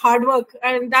your own hard work,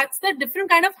 and that's the different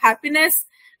kind of happiness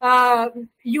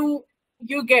you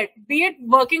get, be it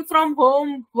working from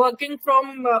home, working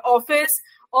from office,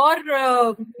 or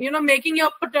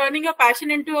turning your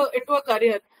passion into a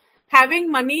career.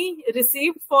 Having money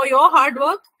received for your hard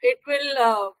work, it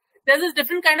will there's a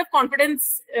different kind of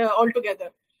confidence altogether.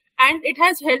 And it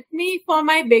has helped me for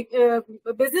my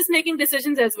business making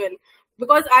decisions as well,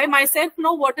 because I myself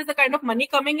know what is the kind of money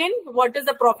coming in, what is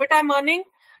the profit I'm earning.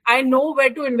 I know where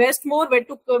to invest more, where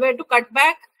to cut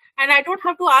back, and I don't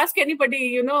have to ask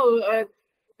anybody, I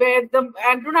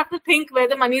don't have to think where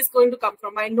the money is going to come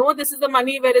from. I know this is the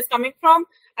money where it's coming from.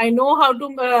 I know how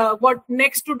to what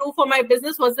next to do for my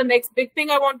business. What's the next big thing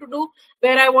I want to do?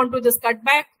 Where I want to just cut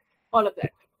back. All of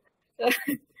that.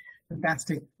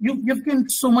 Fantastic. You've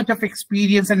gained so much of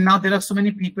experience, and now there are so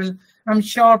many people. I'm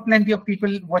sure plenty of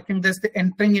people watching this, they're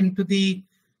entering into the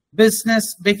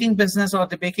baking business or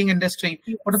the baking industry.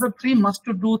 Yes. What are the 3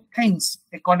 must-to-do things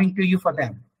according to you for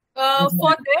them?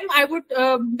 For them, I would.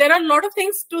 There are a lot of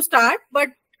things to start, but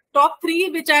top 3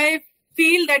 which I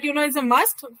feel that is a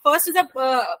must. First is a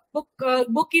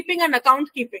bookkeeping and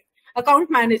account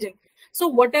managing. So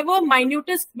whatever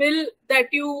minutest bill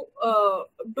that you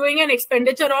doing an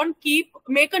expenditure on,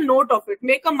 make a note of it.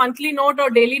 Make a monthly note or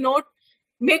daily note.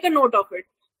 Make a note of it.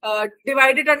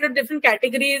 Divide it under different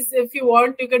categories. If you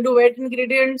want, you can do wet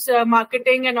ingredients,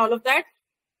 marketing, and all of that.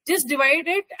 Just divide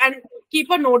it and keep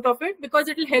a note of it, because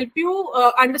it will help you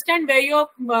understand where you're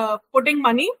putting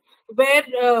money,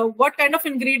 what kind of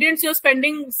ingredients you're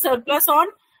spending surplus on,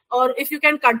 or if you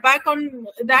can cut back on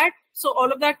that. So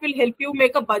all of that will help you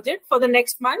make a budget for the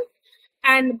next month.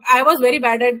 And I was very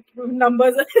bad at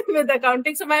numbers with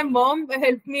accounting. So my mom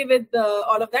helped me with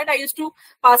all of that. I used to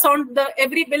pass on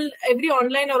every bill, every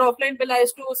online or offline bill I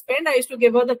used to spend. I used to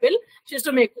give her the bill. She used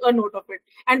to make a note of it.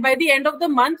 And by the end of the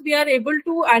month, we are able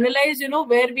to analyze,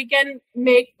 where we can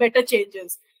make better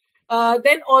changes.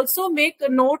 Then also make a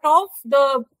note of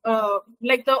the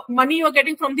money you're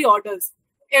getting from the orders.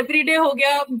 Every day ho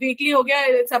gaya, weekly ho gaya,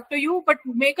 it's up to you, but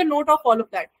make a note of all of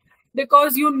that,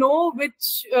 because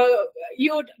which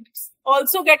you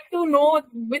also get to know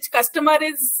which customer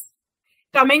is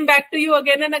coming back to you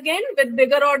again and again with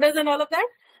bigger orders and all of that.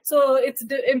 So it's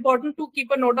important to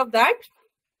keep a note of that.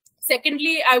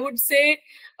 Secondly, I would say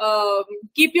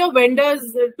keep your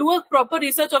vendors, do a proper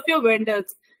research of your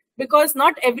vendors, because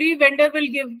not every vendor will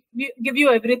give you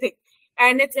everything.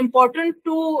 And it's important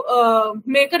to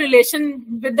make a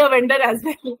relation with the vendor as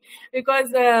well,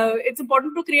 because it's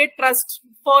important to create trust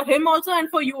for him also and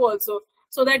for you also,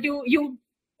 so that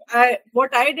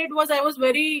what I did was I was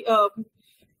very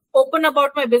open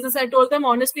about my business. I told them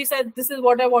honestly, said this is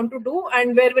what I want to do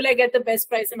and where will I get the best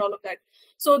price and all of that.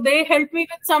 So they helped me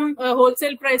with some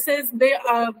wholesale prices. They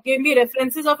gave me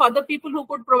references of other people who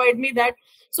could provide me that.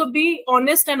 So be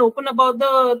honest and open about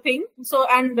the thing. So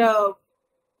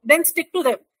then stick to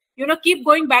them. Keep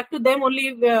going back to them only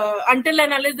until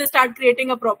and unless they start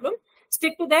creating a problem.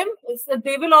 Stick to them.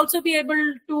 They will also be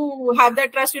able to have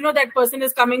that trust. That person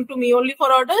is coming to me only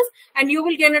for orders, and you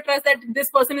will gain a trust that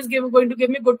this person is going to give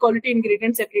me good quality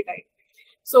ingredients every time.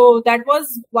 So that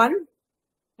was one.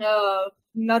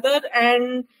 Another,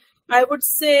 and I would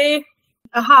say,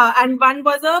 and one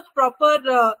was a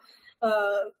proper.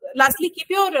 Lastly, keep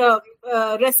your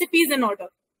recipes in order.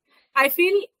 I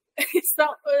feel. It's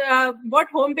what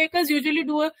home bakers usually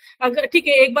do. Okay,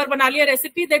 ek baar bana liya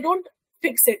recipe, they don't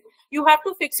fix it. You have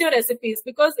to fix your recipes,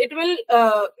 because it will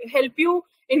help you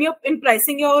in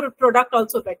pricing your product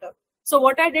also better. So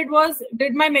what I did was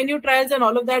did my menu trials and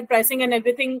all of that, pricing and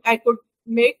everything I could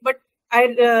make, but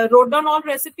I wrote down all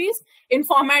recipes in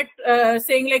format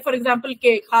saying, like, for example,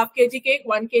 cake, half kg cake,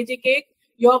 1 kg cake,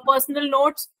 your personal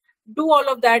notes, do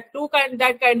all of that,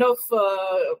 that kind of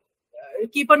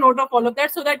keep a note of all of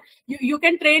that, so that you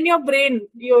can train your brain,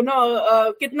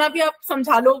 kitna bhi aap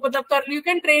samjha lo, you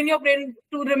can train your brain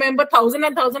to remember thousands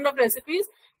and thousands of recipes,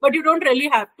 but you don't really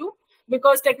have to,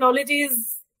 because technology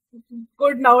is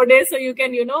good nowadays, so you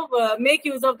can make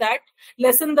use of that,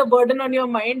 lessen the burden on your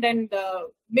mind, and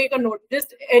make a note.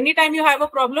 Just anytime you have a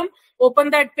problem,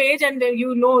 open that page, and then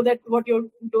that what you're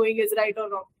doing is right or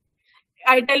wrong.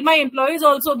 I tell my employees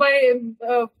also,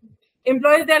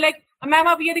 employees, they're like, ma'am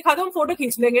आप ये दिखा दो, हम photo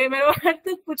खींच लेंगे.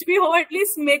 तो कुछ भी हो,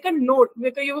 at least make a note,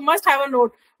 because you must have a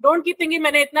note. Don't keep thinking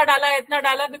मैंने इतना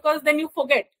डाला, because then you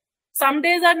forget. Some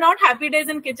days are not happy days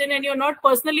in kitchen, and you're not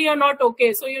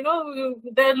okay. So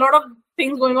there are a lot of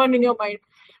things going on in your mind.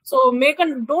 So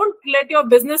don't let your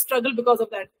business struggle because of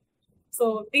that.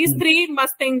 So these three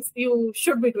things you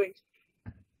should be doing.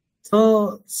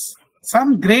 So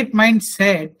some great mind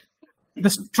said, the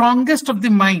strongest of the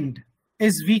mind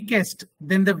is weakest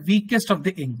than the weakest of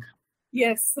the ink.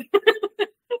 Yes.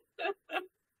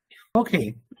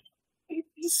 Okay.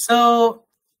 So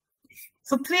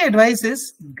three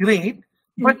advices, great,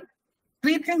 but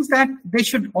three things that they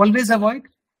should always avoid.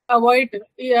 Avoid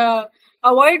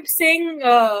saying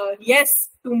yes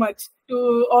too much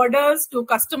to orders, to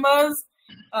customers.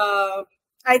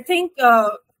 I think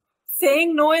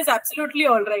saying no is absolutely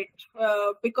all right,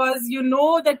 because you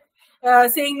know that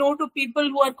saying no to people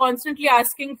who are constantly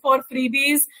asking for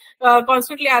freebies,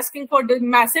 constantly asking for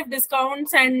massive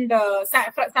discounts and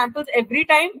samples every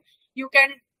time, you can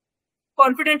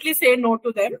confidently say no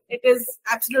to them. It is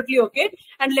absolutely okay.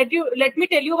 And let me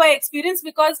tell you by experience,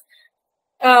 because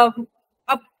a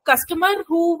customer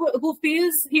who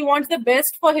feels he wants the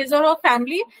best for his or her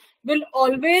family will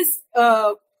always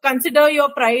consider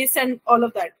your price and all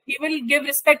of that. He will give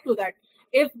respect to that.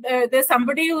 If there's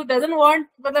somebody who doesn't want,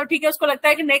 मतलब ठीक है, उसको लगता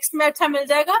है कि next में अच्छा मिल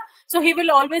जाएगा, so he will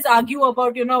always argue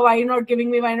about, why you're not giving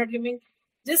me, why not giving.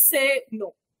 Just say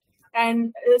no,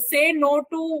 and say no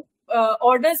to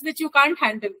orders which you can't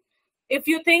handle. If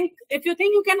you think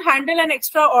you can handle an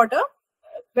extra order,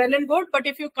 well and good, but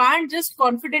if you can't, just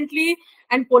confidently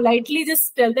and politely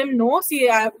just tell them no. See,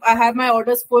 I have my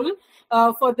orders full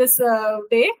for this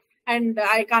day, and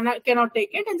I cannot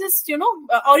take it, and just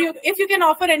if you can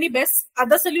offer any best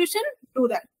other solution, do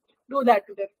that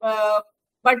to them.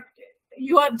 But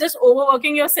you are just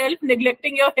overworking yourself,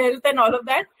 neglecting your health and all of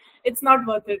that. It's not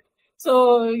worth it.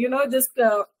 So just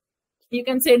you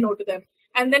can say no to them,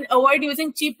 and then avoid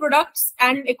using cheap products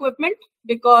and equipment,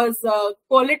 because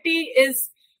quality is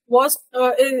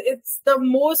it's the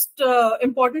most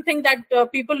important thing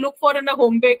that people look for in a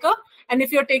home baker. And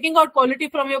if you're taking out quality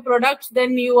from your products,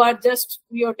 then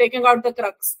you're taking out the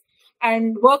crux.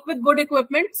 And work with good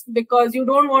equipment, because you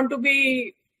don't want to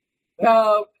be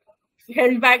held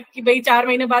back कि भाई 4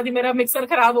 महीने बाद ही मेरा mixer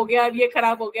खराब हो गया, ये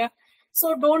खराब हो गया.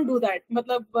 So don't do that.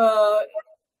 मतलब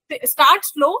start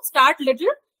slow, start little,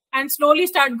 and slowly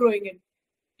start growing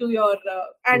into your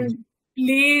and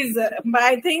please,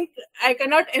 I think I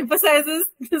cannot emphasize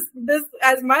this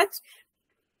as much.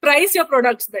 Price your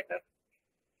products better.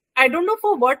 I don't know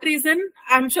for what reason.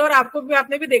 I'm sure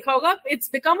आपने भी देखा होगा. It's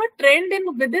become a trend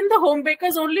within the home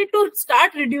bakers only to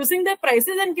start reducing their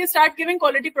prices and start giving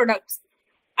quality products.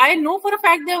 I know for a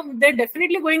fact they're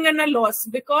definitely going in a loss,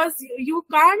 because you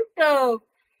can't.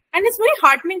 And it's very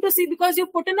heartening to see, because you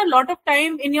put in a lot of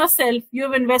time in yourself.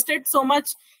 You've invested so much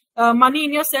money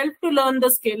in yourself to learn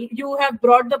the skill. You have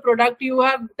brought the product. You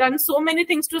have done so many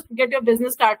things to get your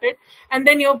business started, and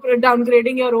then you're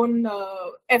downgrading your own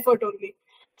effort only.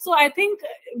 So I think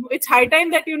it's high time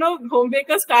that home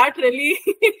bakers start really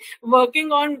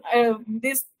working on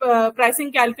this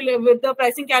pricing calculator. With the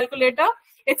pricing calculator,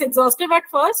 it's exhaustive at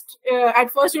first.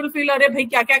 At first, you'll feel, "Arey bhai,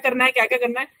 kya karna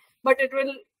hai?" But it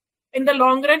will, in the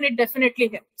long run, it definitely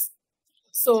helps.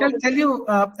 So I'll tell you,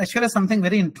 Aishwarya, something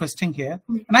very interesting here.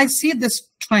 And I see this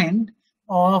trend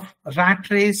of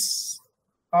rat race,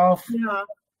 of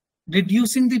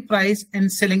reducing the price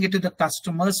and selling it to the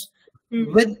customers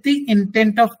with the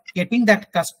intent of getting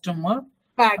that customer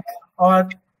back or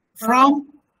from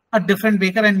a different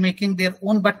baker and making their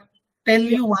own. But tell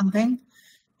you one thing,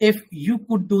 if you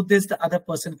could do this, the other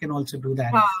person can also do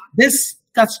that. This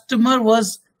customer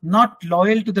was not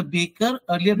loyal to the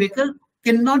earlier baker,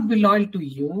 cannot be loyal to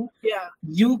you.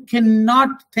 You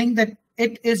cannot think that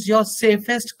it is your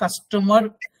safest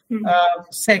customer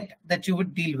set that you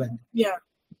would deal with.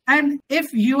 And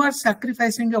if you are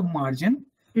sacrificing your margin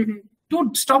to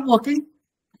stop working,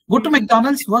 go to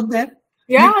McDonald's, work there.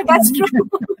 That's true.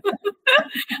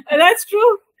 That's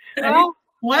true.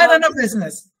 Why run a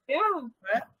business?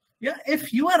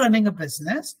 If you are running a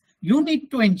business, you need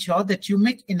to ensure that you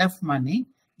make enough money,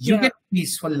 you get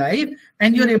peaceful life,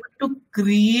 and you're able to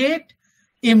create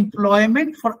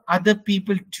employment for other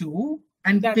people too,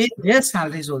 and pay their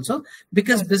salaries also,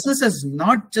 because business is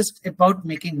not just about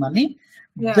making money.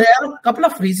 There are a couple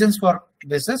of reasons for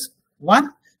business.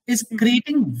 One is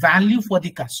creating value for the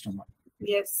customer.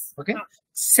 Okay.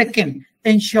 Second,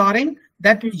 ensuring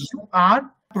that you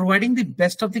are providing the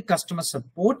best of the customer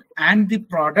support and the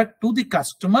product to the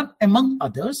customer, among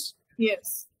others.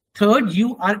 Third,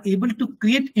 you are able to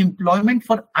create employment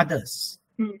for others.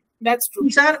 That's true.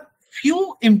 These are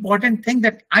few important things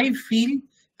that I feel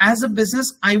as a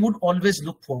business I would always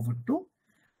look forward to.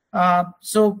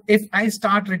 So if I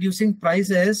start reducing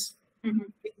prices,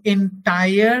 the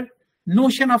entire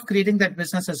notion of creating that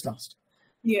business is lost.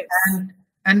 Yes.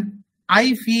 And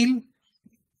I feel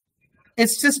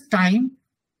it's just time.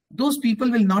 Those people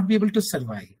will not be able to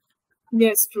survive.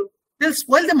 Yes, true. They'll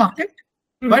spoil the market,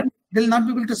 but they'll not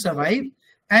be able to survive.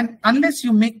 And unless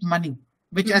you make money,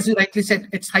 which, as you rightly said,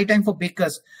 it's high time for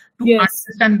bakers to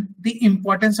understand the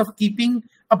importance of keeping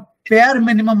a bare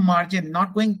minimum margin,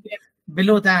 not going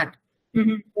below that.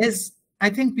 Is, I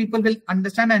think people will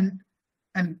understand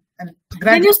and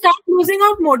then you start losing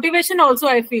out motivation also,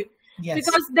 I feel. Yes.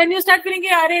 Because then you start feeling,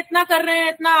 "Arey, itna kar rahe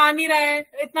hain, itna aa nahi raha hai,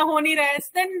 itna ho nahi raha hai."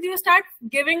 Then you start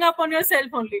giving up on yourself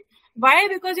only. Why?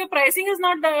 Because your pricing is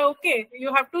not okay.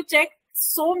 You have to check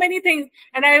so many things.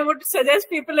 And I would suggest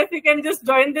people, if you can just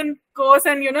join the course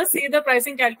and, see the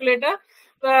pricing calculator.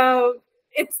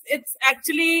 It's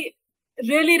actually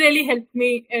really, really helped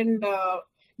me. And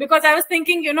because I was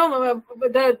thinking,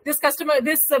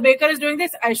 this baker is doing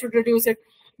this, I should reduce it.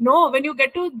 No, when you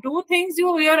get to do things,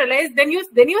 you realize, then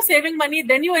you're saving money,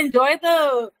 then you enjoy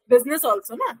the business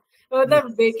also, na?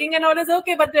 The baking and all is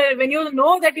okay, but when you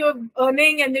know that you're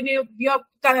earning and then your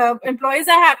employees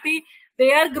are happy,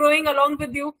 they are growing along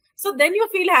with you, so then you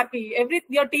feel happy.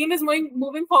 Your team is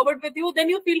moving forward with you, then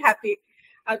you feel happy.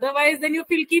 Otherwise, then you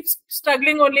keep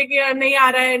struggling only, ki nahi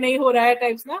aa raha hai, nahi ho raha hai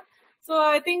types, na? So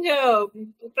I think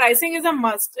pricing is a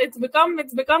must. It's become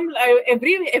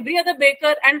every other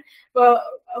baker and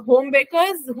home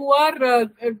bakers who are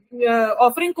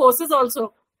offering courses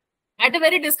also at a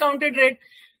very discounted rate.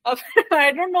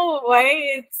 I don't know why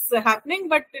it's happening,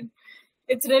 but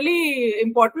it's really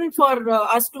important for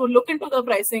us to look into the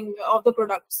pricing of the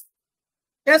products.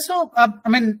 Yeah, so I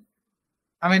mean,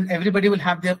 everybody will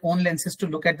have their own lenses to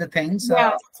look at the things,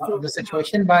 the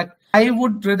situation. But I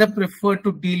would rather prefer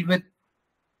to deal with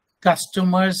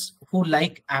customers who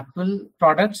like Apple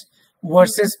products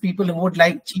versus people who would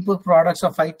like cheaper products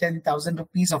of 5,000-10,000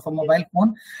 rupees of a mobile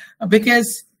phone,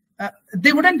 because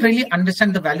they wouldn't really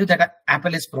understand the value that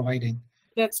Apple is providing.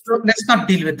 That's true. So let's not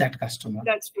deal with that customer.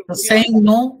 That's true. So saying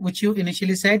no, which you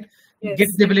initially said, get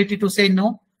the ability to say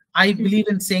no. I believe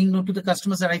in saying no to the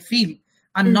customers that I feel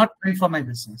are not meant for my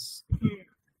business.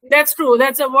 That's true.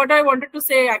 That's what I wanted to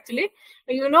say, actually.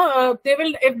 They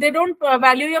will, if they don't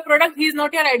value your product, he's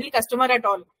not your ideal customer at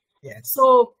all. Yes.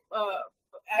 So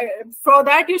for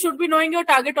that, you should be knowing your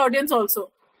target audience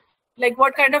also, like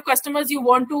what kind of customers you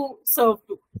want to serve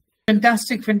to.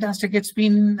 Fantastic. It's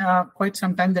been quite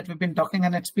some time that we've been talking,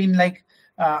 and it's been like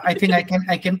I think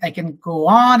I can go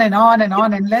on and on and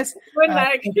on endless.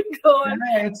 I can go on.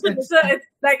 It's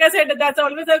like I said, that's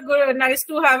always nice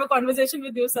to have a conversation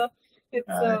with you, sir. It's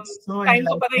so time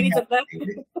ko pata hi nahi chalta.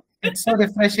 It's so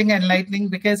refreshing and enlightening,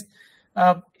 because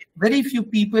very few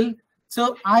people.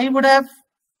 So I would have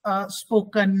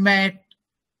spoken, met,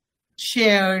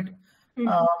 shared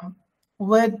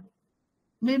with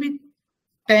maybe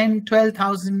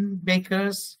 10,000-12,000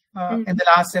 bakers in the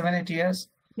last 7-8 years.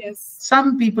 Yes.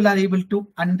 Some people are able to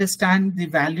understand the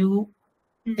value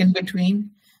in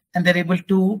between, and they're able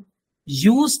to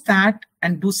use that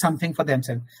and do something for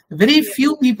themselves. Very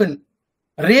few people,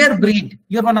 rare breed.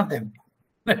 You're one of them.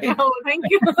 Right? Oh, thank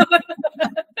you.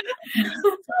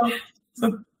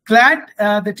 so glad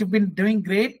that you've been doing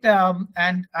great.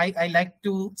 And I like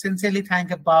to sincerely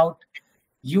thank about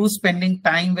you spending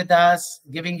time with us,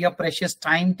 giving your precious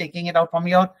time, taking it out from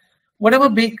your whatever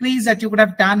bakeries that you could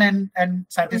have done and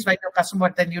satisfied your customer,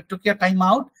 but then you took your time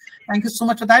out. Thank you so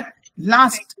much for that.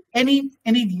 Any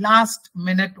last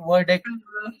minute verdict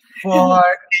for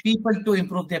people to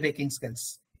improve their baking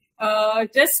skills?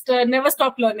 Just never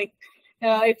stop learning.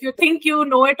 If you think you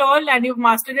know it all and you've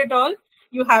mastered it all,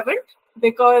 you haven't,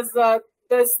 because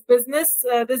this business,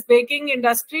 this baking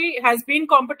industry has been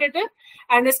competitive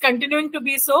and is continuing to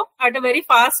be so at a very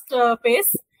fast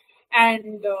pace.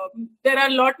 And there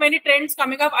are many trends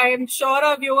coming up. I am sure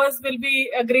our viewers will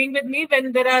be agreeing with me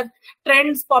when there are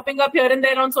trends popping up here and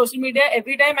there on social media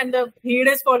every time, and the feed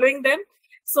is following them.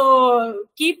 So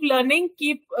keep learning,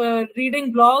 keep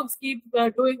reading blogs, keep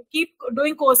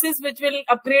doing courses which will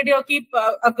keep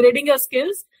upgrading your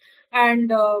skills. And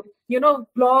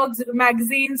blogs,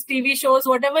 magazines, TV shows,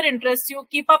 whatever interests you,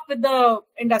 keep up with the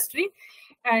industry,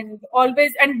 and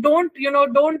don't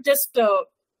just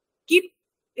keep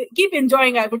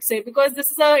enjoying, I would say, because this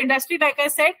is an industry, like I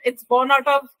said, it's born out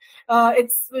of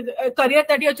it's a career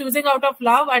that you're choosing out of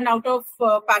love and out of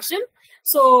passion.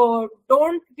 So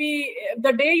don't be,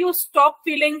 the day you stop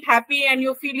feeling happy and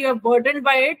you feel you're burdened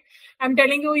by it, I'm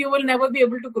telling you, you will never be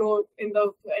able to grow in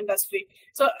the industry.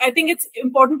 So I think it's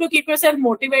important to keep yourself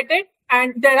motivated.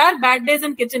 And there are bad days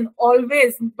in kitchen,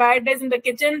 always bad days in the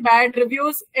kitchen, bad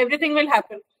reviews, everything will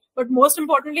happen. But most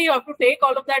importantly, you have to take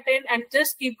all of that in and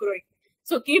just keep growing.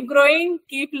 So keep growing,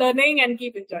 keep learning, and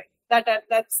keep enjoying.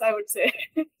 That's I would say.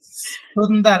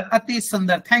 Sundar, Ati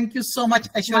Sundar. Thank you so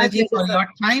much, Aishwarya ji, for your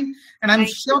time. And I'm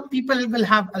sure people will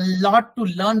have a lot to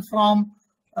learn from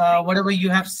whatever you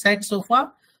have said so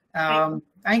far.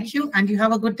 Thank you, and you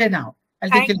have a good day now. I'll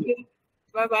take you.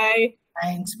 Bye-bye.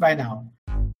 Thanks. Bye now.